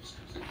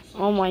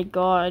 Oh my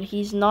god,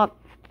 he's not...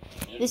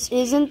 This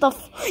isn't the...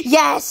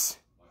 Yes!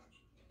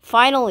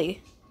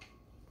 Finally.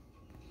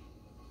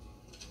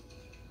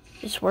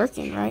 It's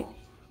working, right?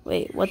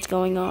 Wait, what's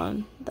going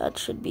on? That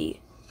should be...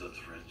 The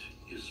threat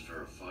is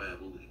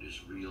verifiable. It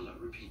is real. I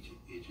repeat,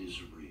 it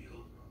is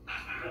real.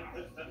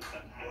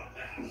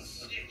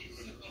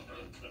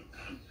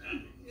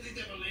 You think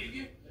they believe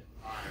you?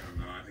 I don't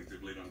know. I think they're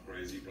bleeding on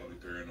crazy, probably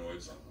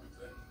paranoid, something like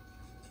that.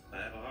 I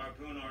have a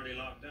harpoon already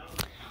locked down.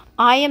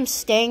 I am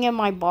staying in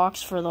my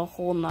box for the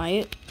whole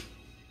night.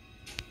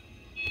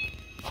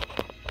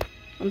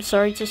 I'm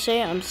sorry to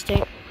say, I'm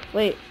staying...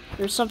 Wait,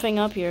 there's something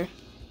up here.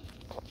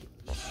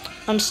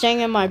 I'm staying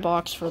in my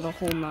box for the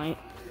whole night.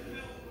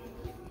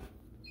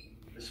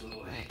 This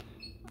way.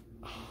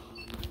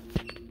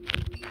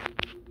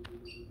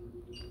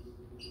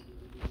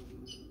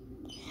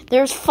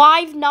 There's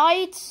 5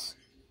 nights?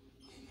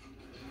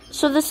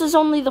 So this is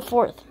only the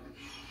 4th.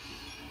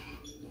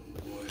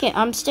 Okay,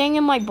 I'm staying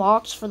in my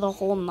box for the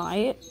whole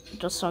night,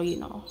 just so you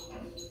know.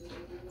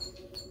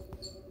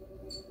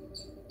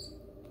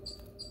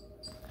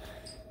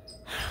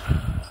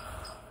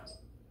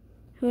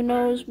 Who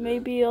knows,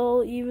 maybe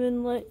I'll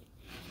even let...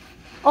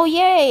 Oh,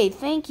 yay!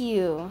 Thank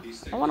you.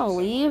 I want to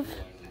leave.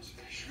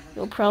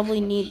 You'll probably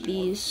need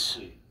these.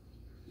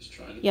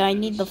 Yeah, I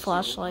need the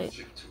flashlight.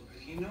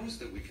 He knows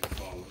that we can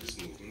follow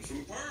his movement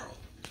from Pearl.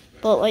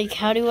 But, like,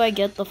 how do I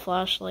get the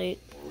flashlight?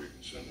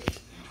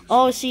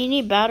 Oh, so you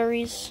need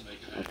batteries?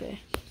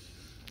 Okay.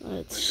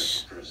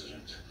 Let's...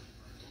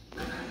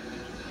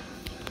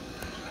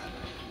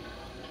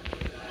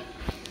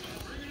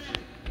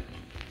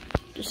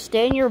 Just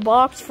stay in your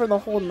box for the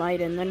whole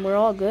night, and then we're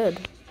all good.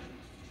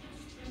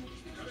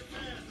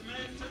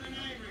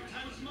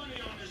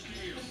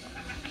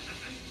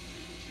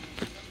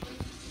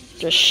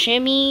 Just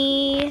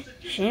shimmy,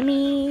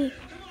 shimmy,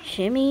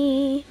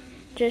 shimmy,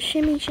 just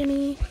shimmy,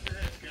 shimmy.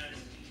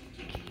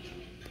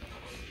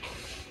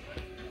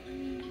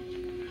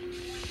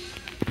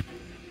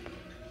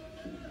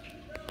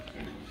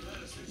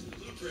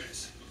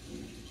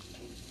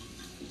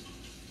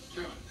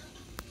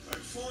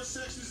 Four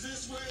sections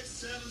this way,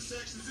 7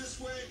 sections this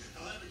way.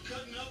 I'll have it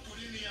cutting up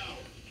within the hour.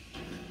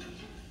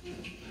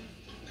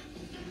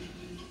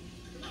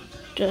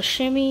 Just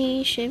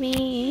shimmy,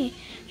 shimmy,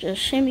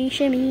 just shimmy,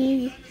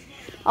 shimmy.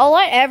 I'll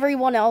let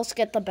everyone else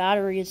get the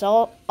batteries.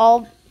 I'll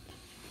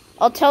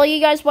tell you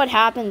guys what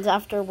happens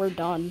after we're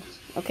done.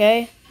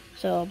 Okay?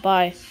 So,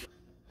 bye.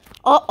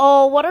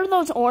 Uh-oh, what are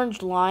those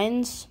orange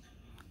lines?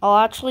 I'll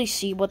actually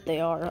see what they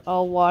are.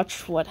 I'll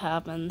watch what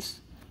happens.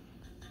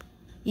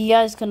 You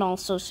guys can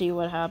also see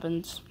what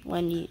happens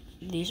when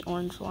these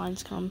orange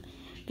lines come.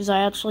 Because I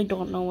actually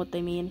don't know what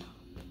they mean.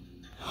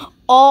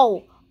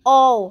 Oh,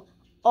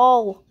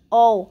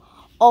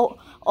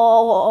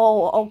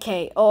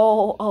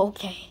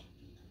 okay.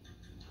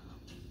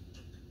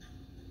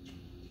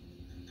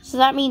 So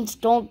that means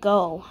don't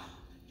go.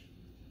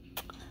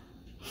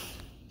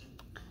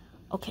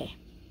 Okay.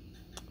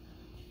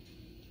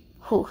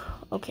 Whew,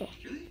 okay.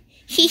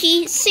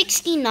 Hehe,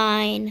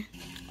 69.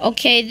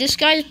 Okay, this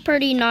guy's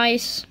pretty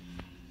nice.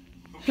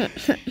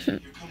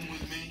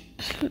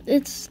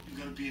 This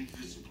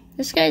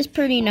guy's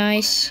pretty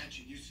nice.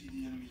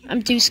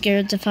 I'm too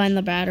scared to find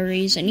the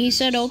batteries, and he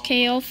said,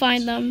 okay, I'll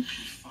find them.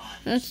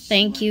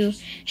 Thank you.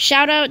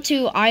 Shout out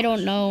to I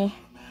don't know.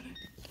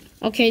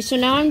 Okay, so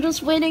now I'm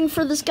just waiting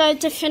for this guy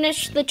to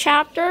finish the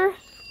chapter.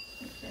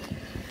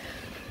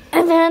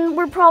 And then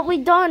we're probably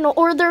done.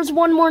 Or there's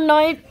one more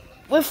night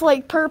with,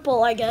 like,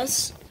 Purple, I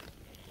guess.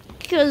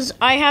 Because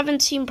I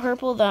haven't seen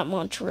Purple that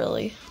much,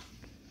 really.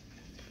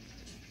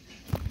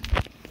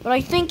 But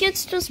I think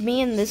it's just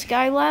me and this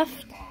guy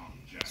left.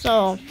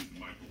 So,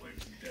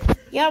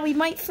 yeah, we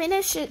might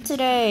finish it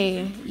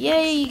today.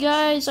 Yay, you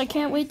guys. I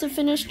can't wait to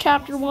finish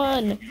chapter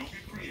 1.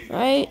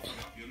 Right?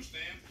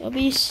 It'll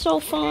be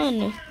so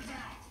fun.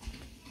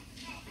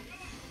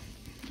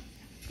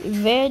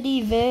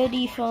 Very,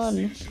 very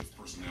fun.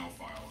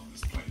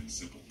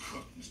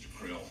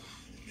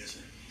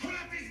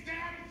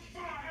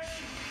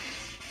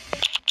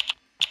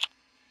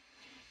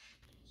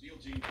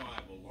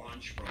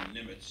 From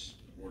Nimitz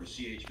aboard a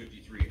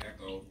CH-53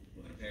 Echo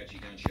with an Apache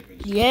gunship in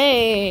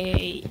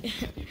Yay!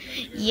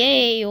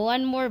 Yay!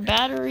 One more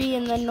battery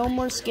and then no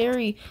more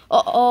scary.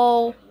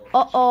 Uh-oh!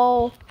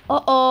 Uh-oh!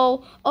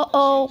 Uh-oh!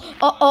 Uh-oh!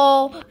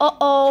 Uh-oh!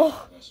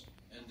 Uh-oh!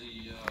 And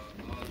the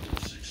odds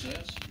of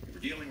success?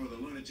 We're dealing with a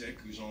lunatic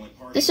who's only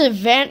part This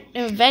is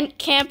event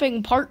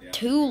camping part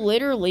 2,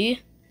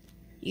 literally.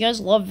 You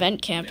guys love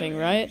vent camping,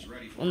 right?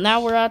 Well,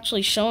 now we're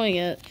actually showing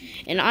it.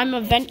 And I'm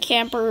a vent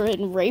camper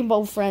in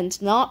Rainbow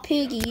Friends, not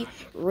Piggy.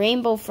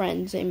 Rainbow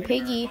Friends. And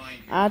Piggy,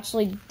 I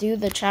actually do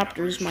the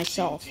chapters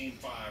myself.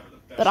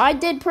 But I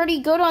did pretty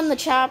good on the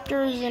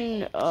chapters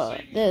in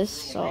this,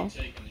 so.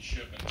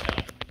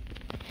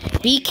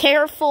 Be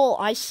careful,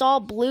 I saw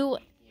blue.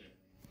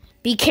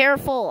 Be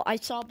careful, I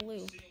saw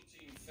blue.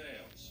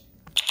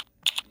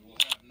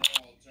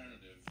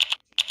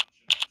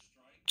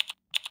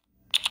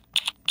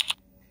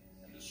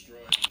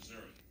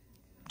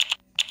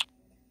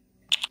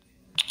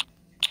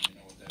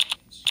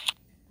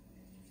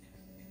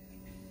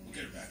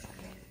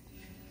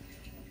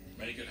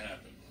 Make it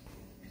happen.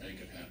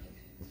 Make it happen.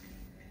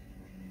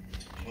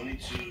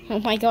 22. Oh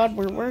my god,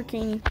 we're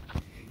working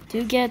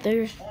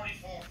together.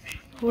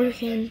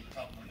 Working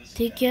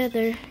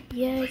together.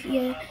 Yeah,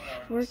 yeah.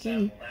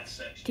 Working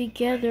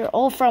together.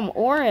 Oh, from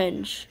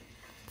Orange.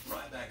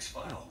 Ryback's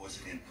file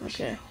wasn't in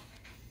Okay.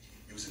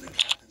 It was in the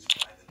captain's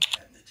private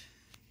cabinet.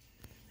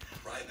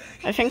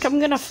 Ryback. I think I'm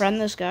gonna friend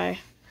this guy.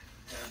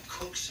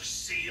 Cooks a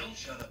seal.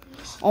 Shut up and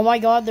listen. Oh my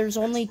god, there's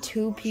only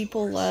 2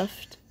 people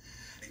left.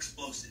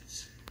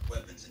 Explosives,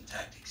 weapons and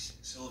tactics.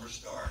 Silver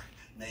Star,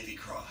 Navy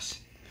Cross.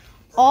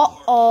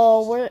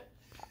 Uh-oh,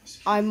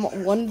 I'm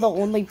one of the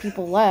only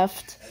people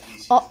left.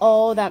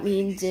 Uh-oh, that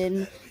means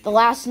in the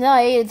last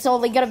night, it's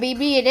only gonna be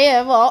me and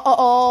him.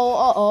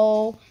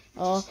 Uh-oh.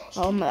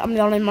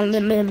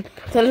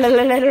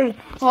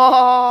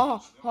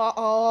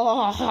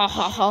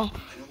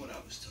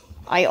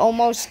 I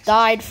almost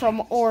died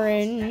from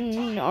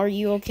Orin. Are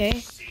you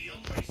okay?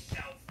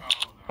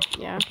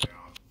 Yeah.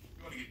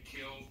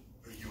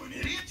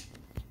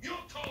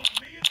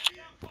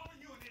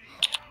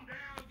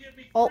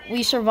 Oh,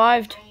 we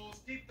survived.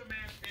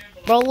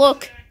 Bro,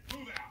 look.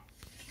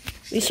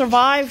 We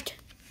survived.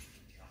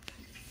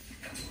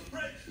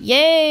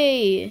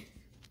 Yay!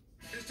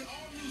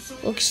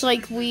 Looks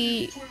like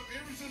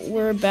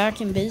we're back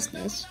in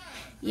business.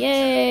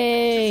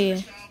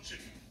 Yay!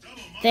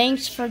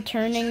 Thanks for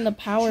turning the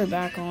power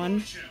back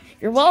on.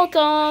 You're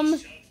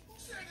welcome!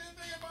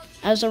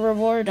 As a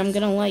reward, I'm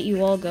gonna let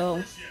you all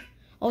go.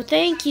 Oh,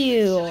 thank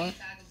you!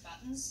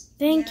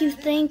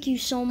 Thank you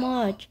so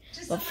much.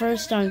 But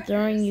first, I'm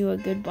throwing you a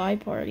goodbye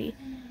party.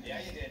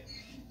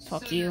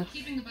 Fuck you.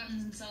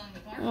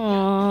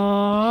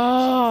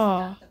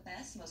 Aww.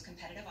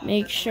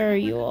 Make sure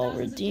you all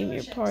redeem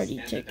your party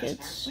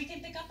tickets. We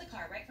can pick up the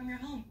car right from your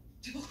home.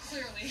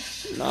 Clearly.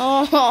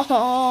 No.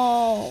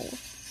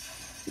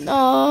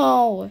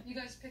 No. You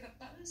guys pick up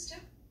buttons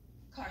too?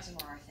 Cars are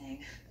more our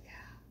thing. Yeah.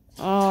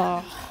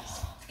 Oh.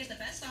 Get the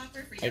best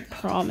offer for I your car.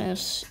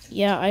 promise.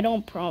 Yeah, I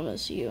don't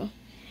promise you.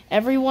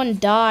 Everyone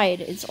died.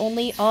 It's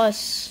only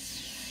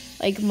us.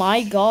 Like,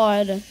 my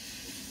god.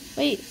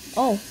 Wait.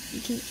 Oh,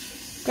 you can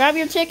grab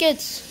your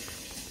tickets.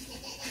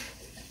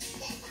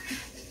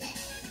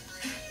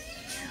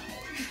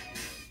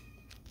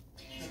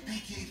 The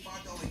BK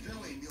 $5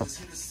 giveaway meal is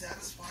here to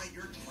satisfy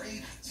your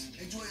cravings.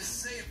 Enjoy a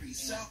savory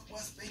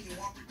Southwest Bacon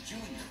Whopper Jr.,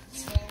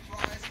 small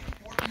fries,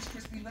 4-piece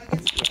crispy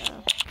nuggets.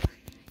 Yeah.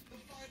 The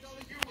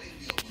 $5 giveaway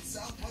meal with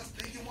Southwest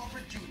Bacon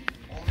Whopper Jr.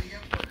 Only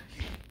at Burger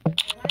King.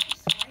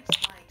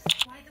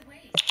 By the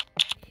way,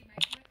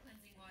 micellar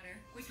cleansing water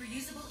with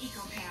reusable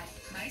EcoPad.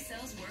 My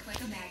cells work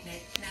like a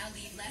magnet. Now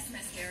leave less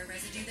mascara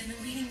residue than the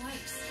leading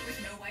wipes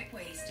with no wipe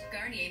waste.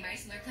 Garnier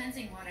micellar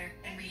cleansing water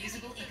and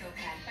reusable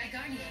EcoPad by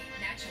Garnier,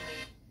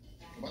 naturally.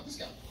 How about this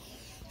guy?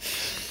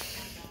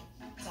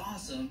 It's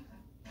awesome,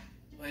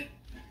 but I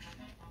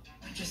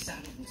just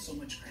saddled with so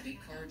much credit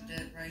card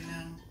debt right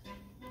now.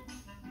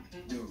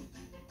 Dude,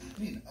 I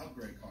need an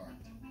upgrade card.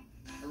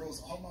 It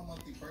rolls all my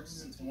monthly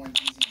purchases into one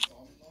easy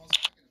installment loan so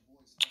I can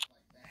avoid stuff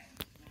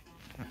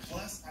like that.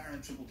 Plus, I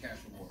earn triple cash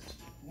rewards.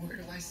 Where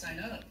do I sign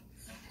up?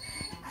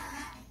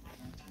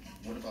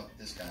 What about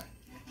this guy?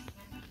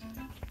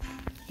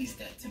 He's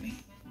dead to me.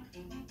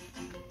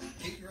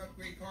 Get your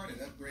upgrade card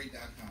at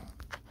upgrade.com.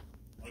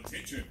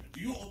 Attention,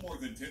 do you owe more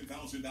than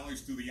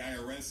 $10,000 to the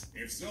IRS?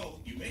 If so,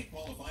 you may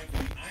qualify for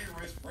the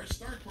IRS Fresh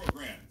Start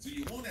program, so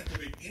you won't have to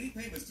make any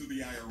payments to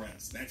the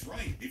IRS. That's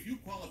right, if you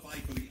qualify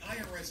for the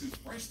IRS's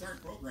Fresh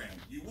Start program,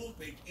 you won't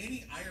make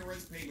any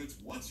IRS payments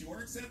once you are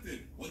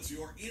accepted. Once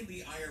you are in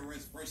the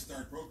IRS Fresh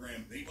Start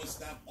program, they must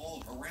stop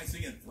all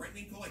harassing and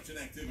threatening collection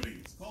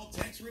activities. Call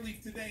Tax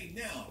Relief today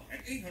now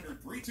at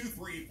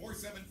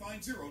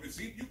 800-323-4750 to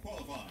see if you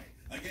qualify.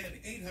 Again,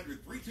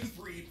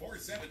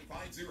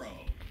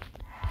 800-323-4750.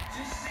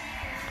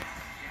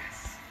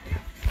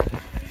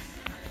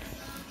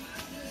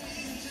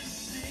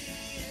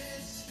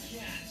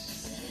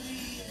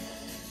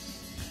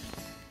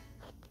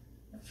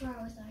 Before I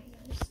was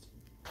diagnosed,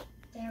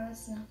 there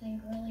was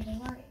nothing really to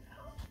worry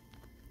about.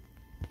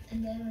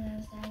 And then when I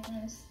was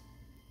diagnosed,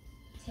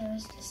 there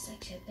was just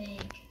such a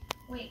big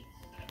weight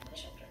on my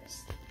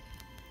shoulders.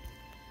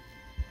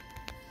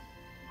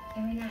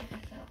 Every night I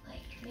felt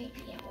like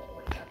maybe I will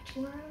wake up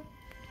tomorrow.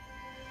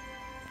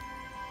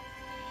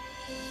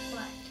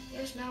 But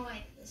there's no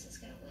way that this is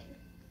going to win.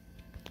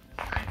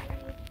 I'm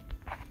winning.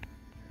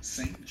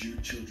 St.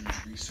 Jude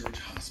Children's Research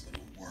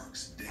Hospital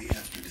works day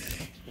after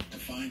day to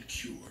find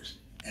cures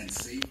and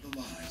save the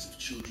lives of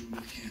children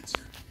with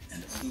cancer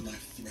and other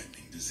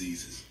life-threatening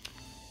diseases.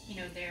 You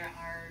know, there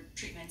are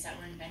treatments that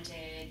were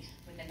invented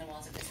within the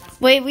walls of this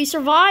hospital. Wait, we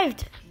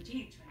survived.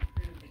 Continue to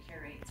improve the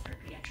cure rates for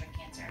pediatric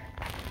cancer.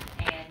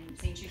 And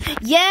St. Jude.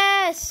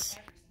 Yes!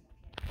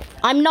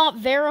 I'm not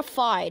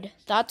verified.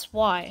 That's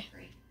why.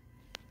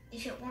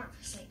 If it weren't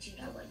for St. Jude,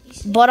 I would be.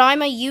 But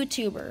I'm a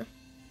YouTuber.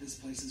 This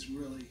place has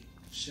really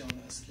shown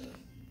us the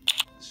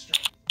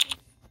strength of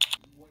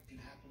what can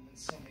happen when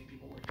so many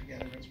people work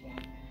together as one.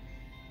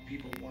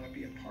 People want to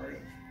be a part of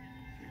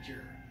the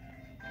cure.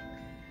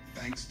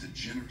 thanks to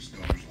generous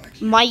donors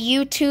like you. My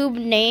YouTube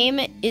name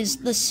is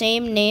the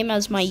same name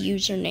as my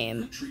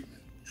username.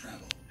 Treatment,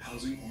 travel,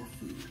 housing, or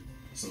food,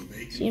 so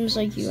they can Seems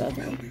like you have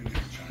helping one.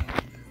 their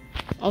child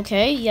live.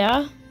 Okay,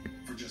 yeah.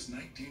 For just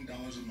 $19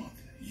 a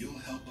month, you'll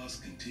help us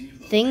continue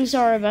the Things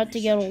are about to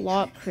get a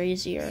lot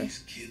crazier. these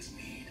kids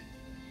need.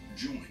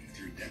 Join with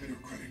your debit or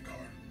credit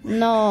card.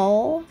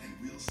 No.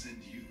 And we'll send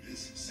you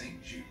this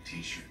St. Jude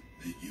t-shirt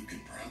that you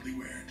can proudly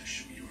wear to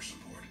show your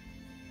support.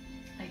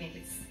 I think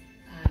it's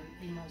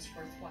the most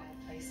worthwhile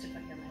place to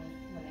put your money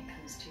when it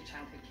comes to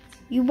childhood kids.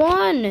 You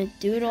won.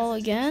 Do it all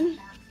again.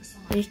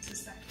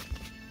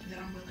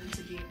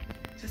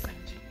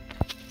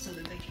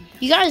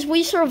 You guys,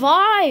 we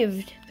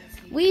survived.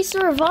 We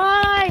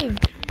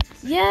survived.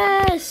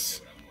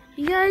 Yes.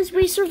 You guys,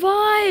 we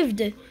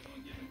survived.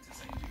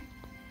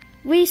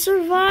 We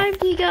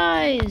survived, you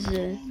guys.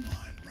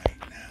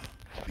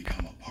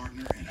 Become a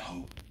partner in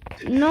hope.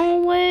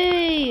 No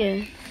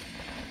way.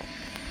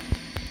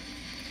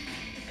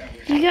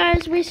 You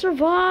guys, we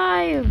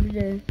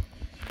survived.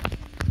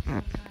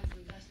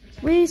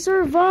 We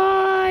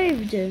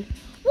survived.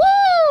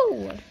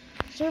 Woo!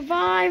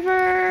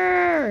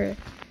 Survivor!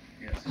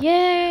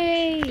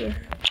 Yay!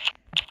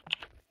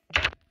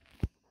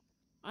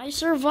 I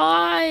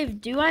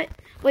survived.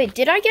 Wait,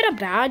 did I get a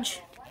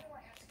badge?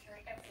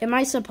 Am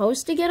I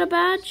supposed to get a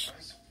badge?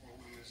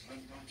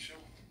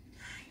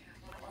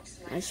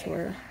 I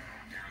swear.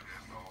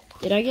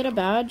 Did I get a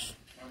badge?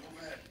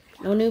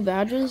 No new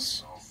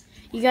badges?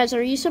 You guys,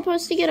 are you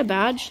supposed to get a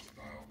badge?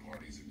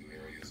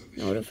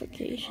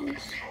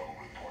 Notifications.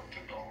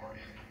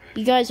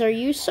 You guys, are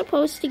you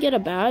supposed to get a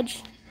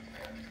badge?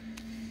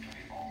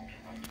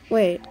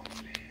 Wait.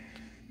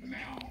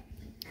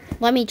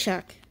 Let me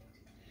check.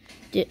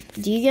 Do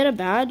you get a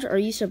badge? Are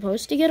you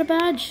supposed to get a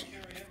badge?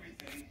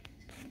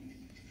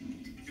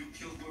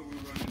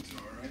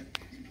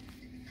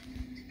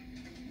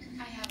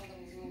 I have a little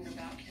rule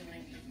about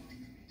killing people.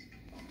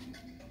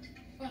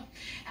 Well,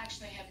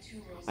 actually, I have 2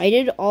 rules. I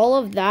did all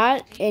of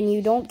that, and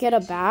you don't get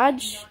a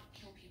badge?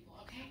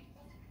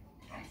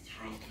 I'm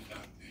thrilled to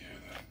death to hear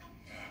that.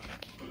 Yeah.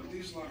 But it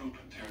leaves a lot of open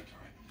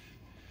territory.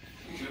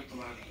 You get up the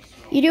ladder as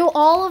well. You do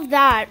all of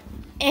that,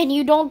 and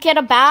you don't get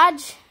a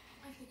badge?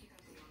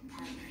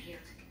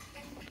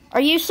 Are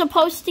you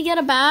supposed to get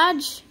a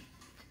badge?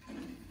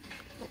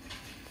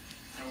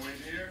 I'll wait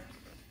here.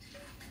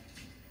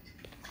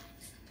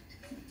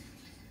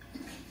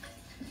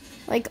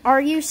 Like, are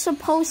you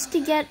supposed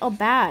to get a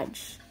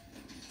badge?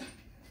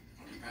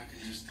 I'll be back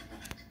in just a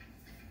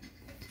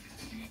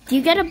minute. Do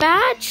you get a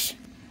badge?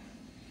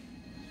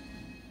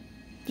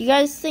 Do you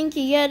guys think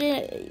you get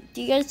it?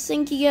 Do you guys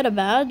think you get a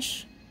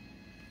badge?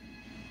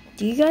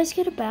 Do you guys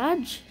get a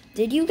badge?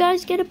 Did you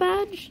guys get a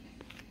badge?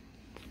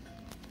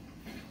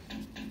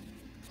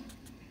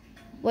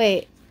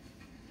 Wait.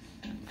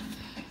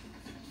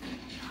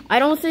 I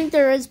don't think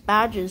there is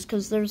badges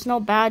because there's no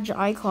badge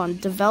icon.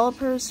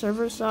 Developer,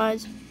 server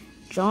size,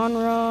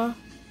 genre,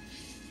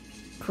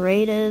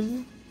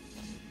 created,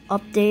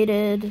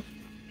 updated,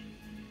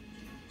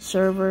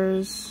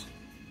 servers.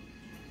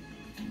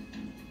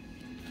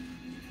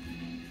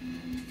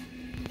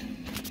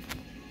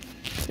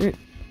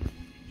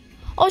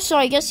 Oh, so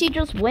I guess you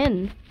just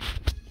win.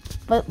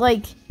 But,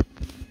 like,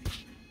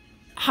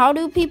 how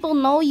do people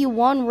know you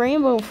won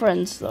Rainbow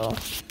Friends, though?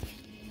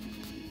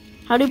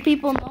 How do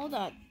people know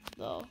that,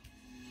 though?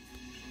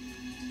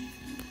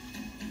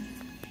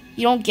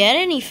 You don't get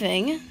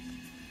anything.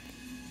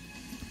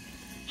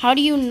 How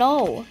do you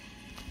know?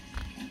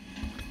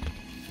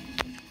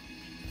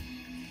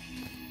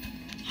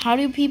 How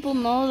do people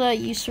know that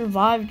you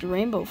survived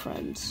Rainbow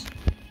Friends?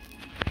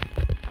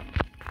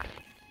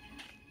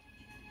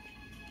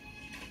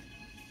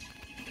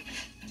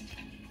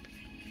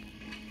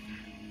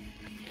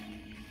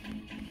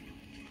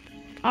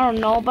 I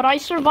don't know, but I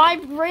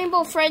survived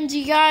Rainbow Friends,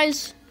 you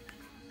guys.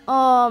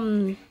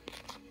 Long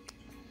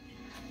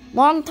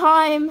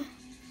time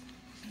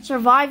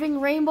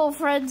surviving Rainbow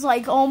Friends,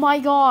 like, oh my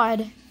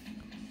god.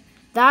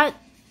 That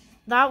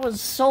was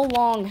so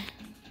long.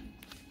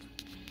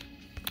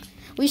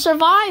 We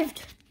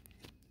survived.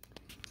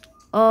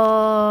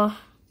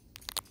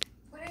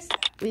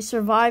 We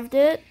survived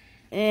it,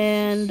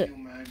 and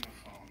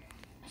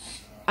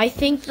I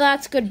think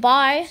that's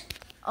goodbye.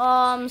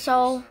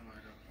 So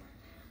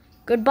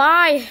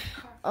goodbye.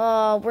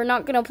 We're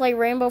not gonna play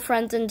Rainbow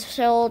Friends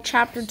until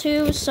Chapter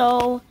 2,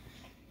 so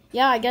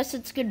yeah, I guess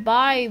it's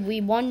goodbye. We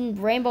won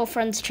Rainbow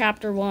Friends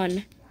Chapter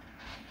 1.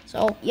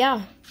 So,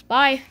 yeah,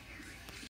 bye.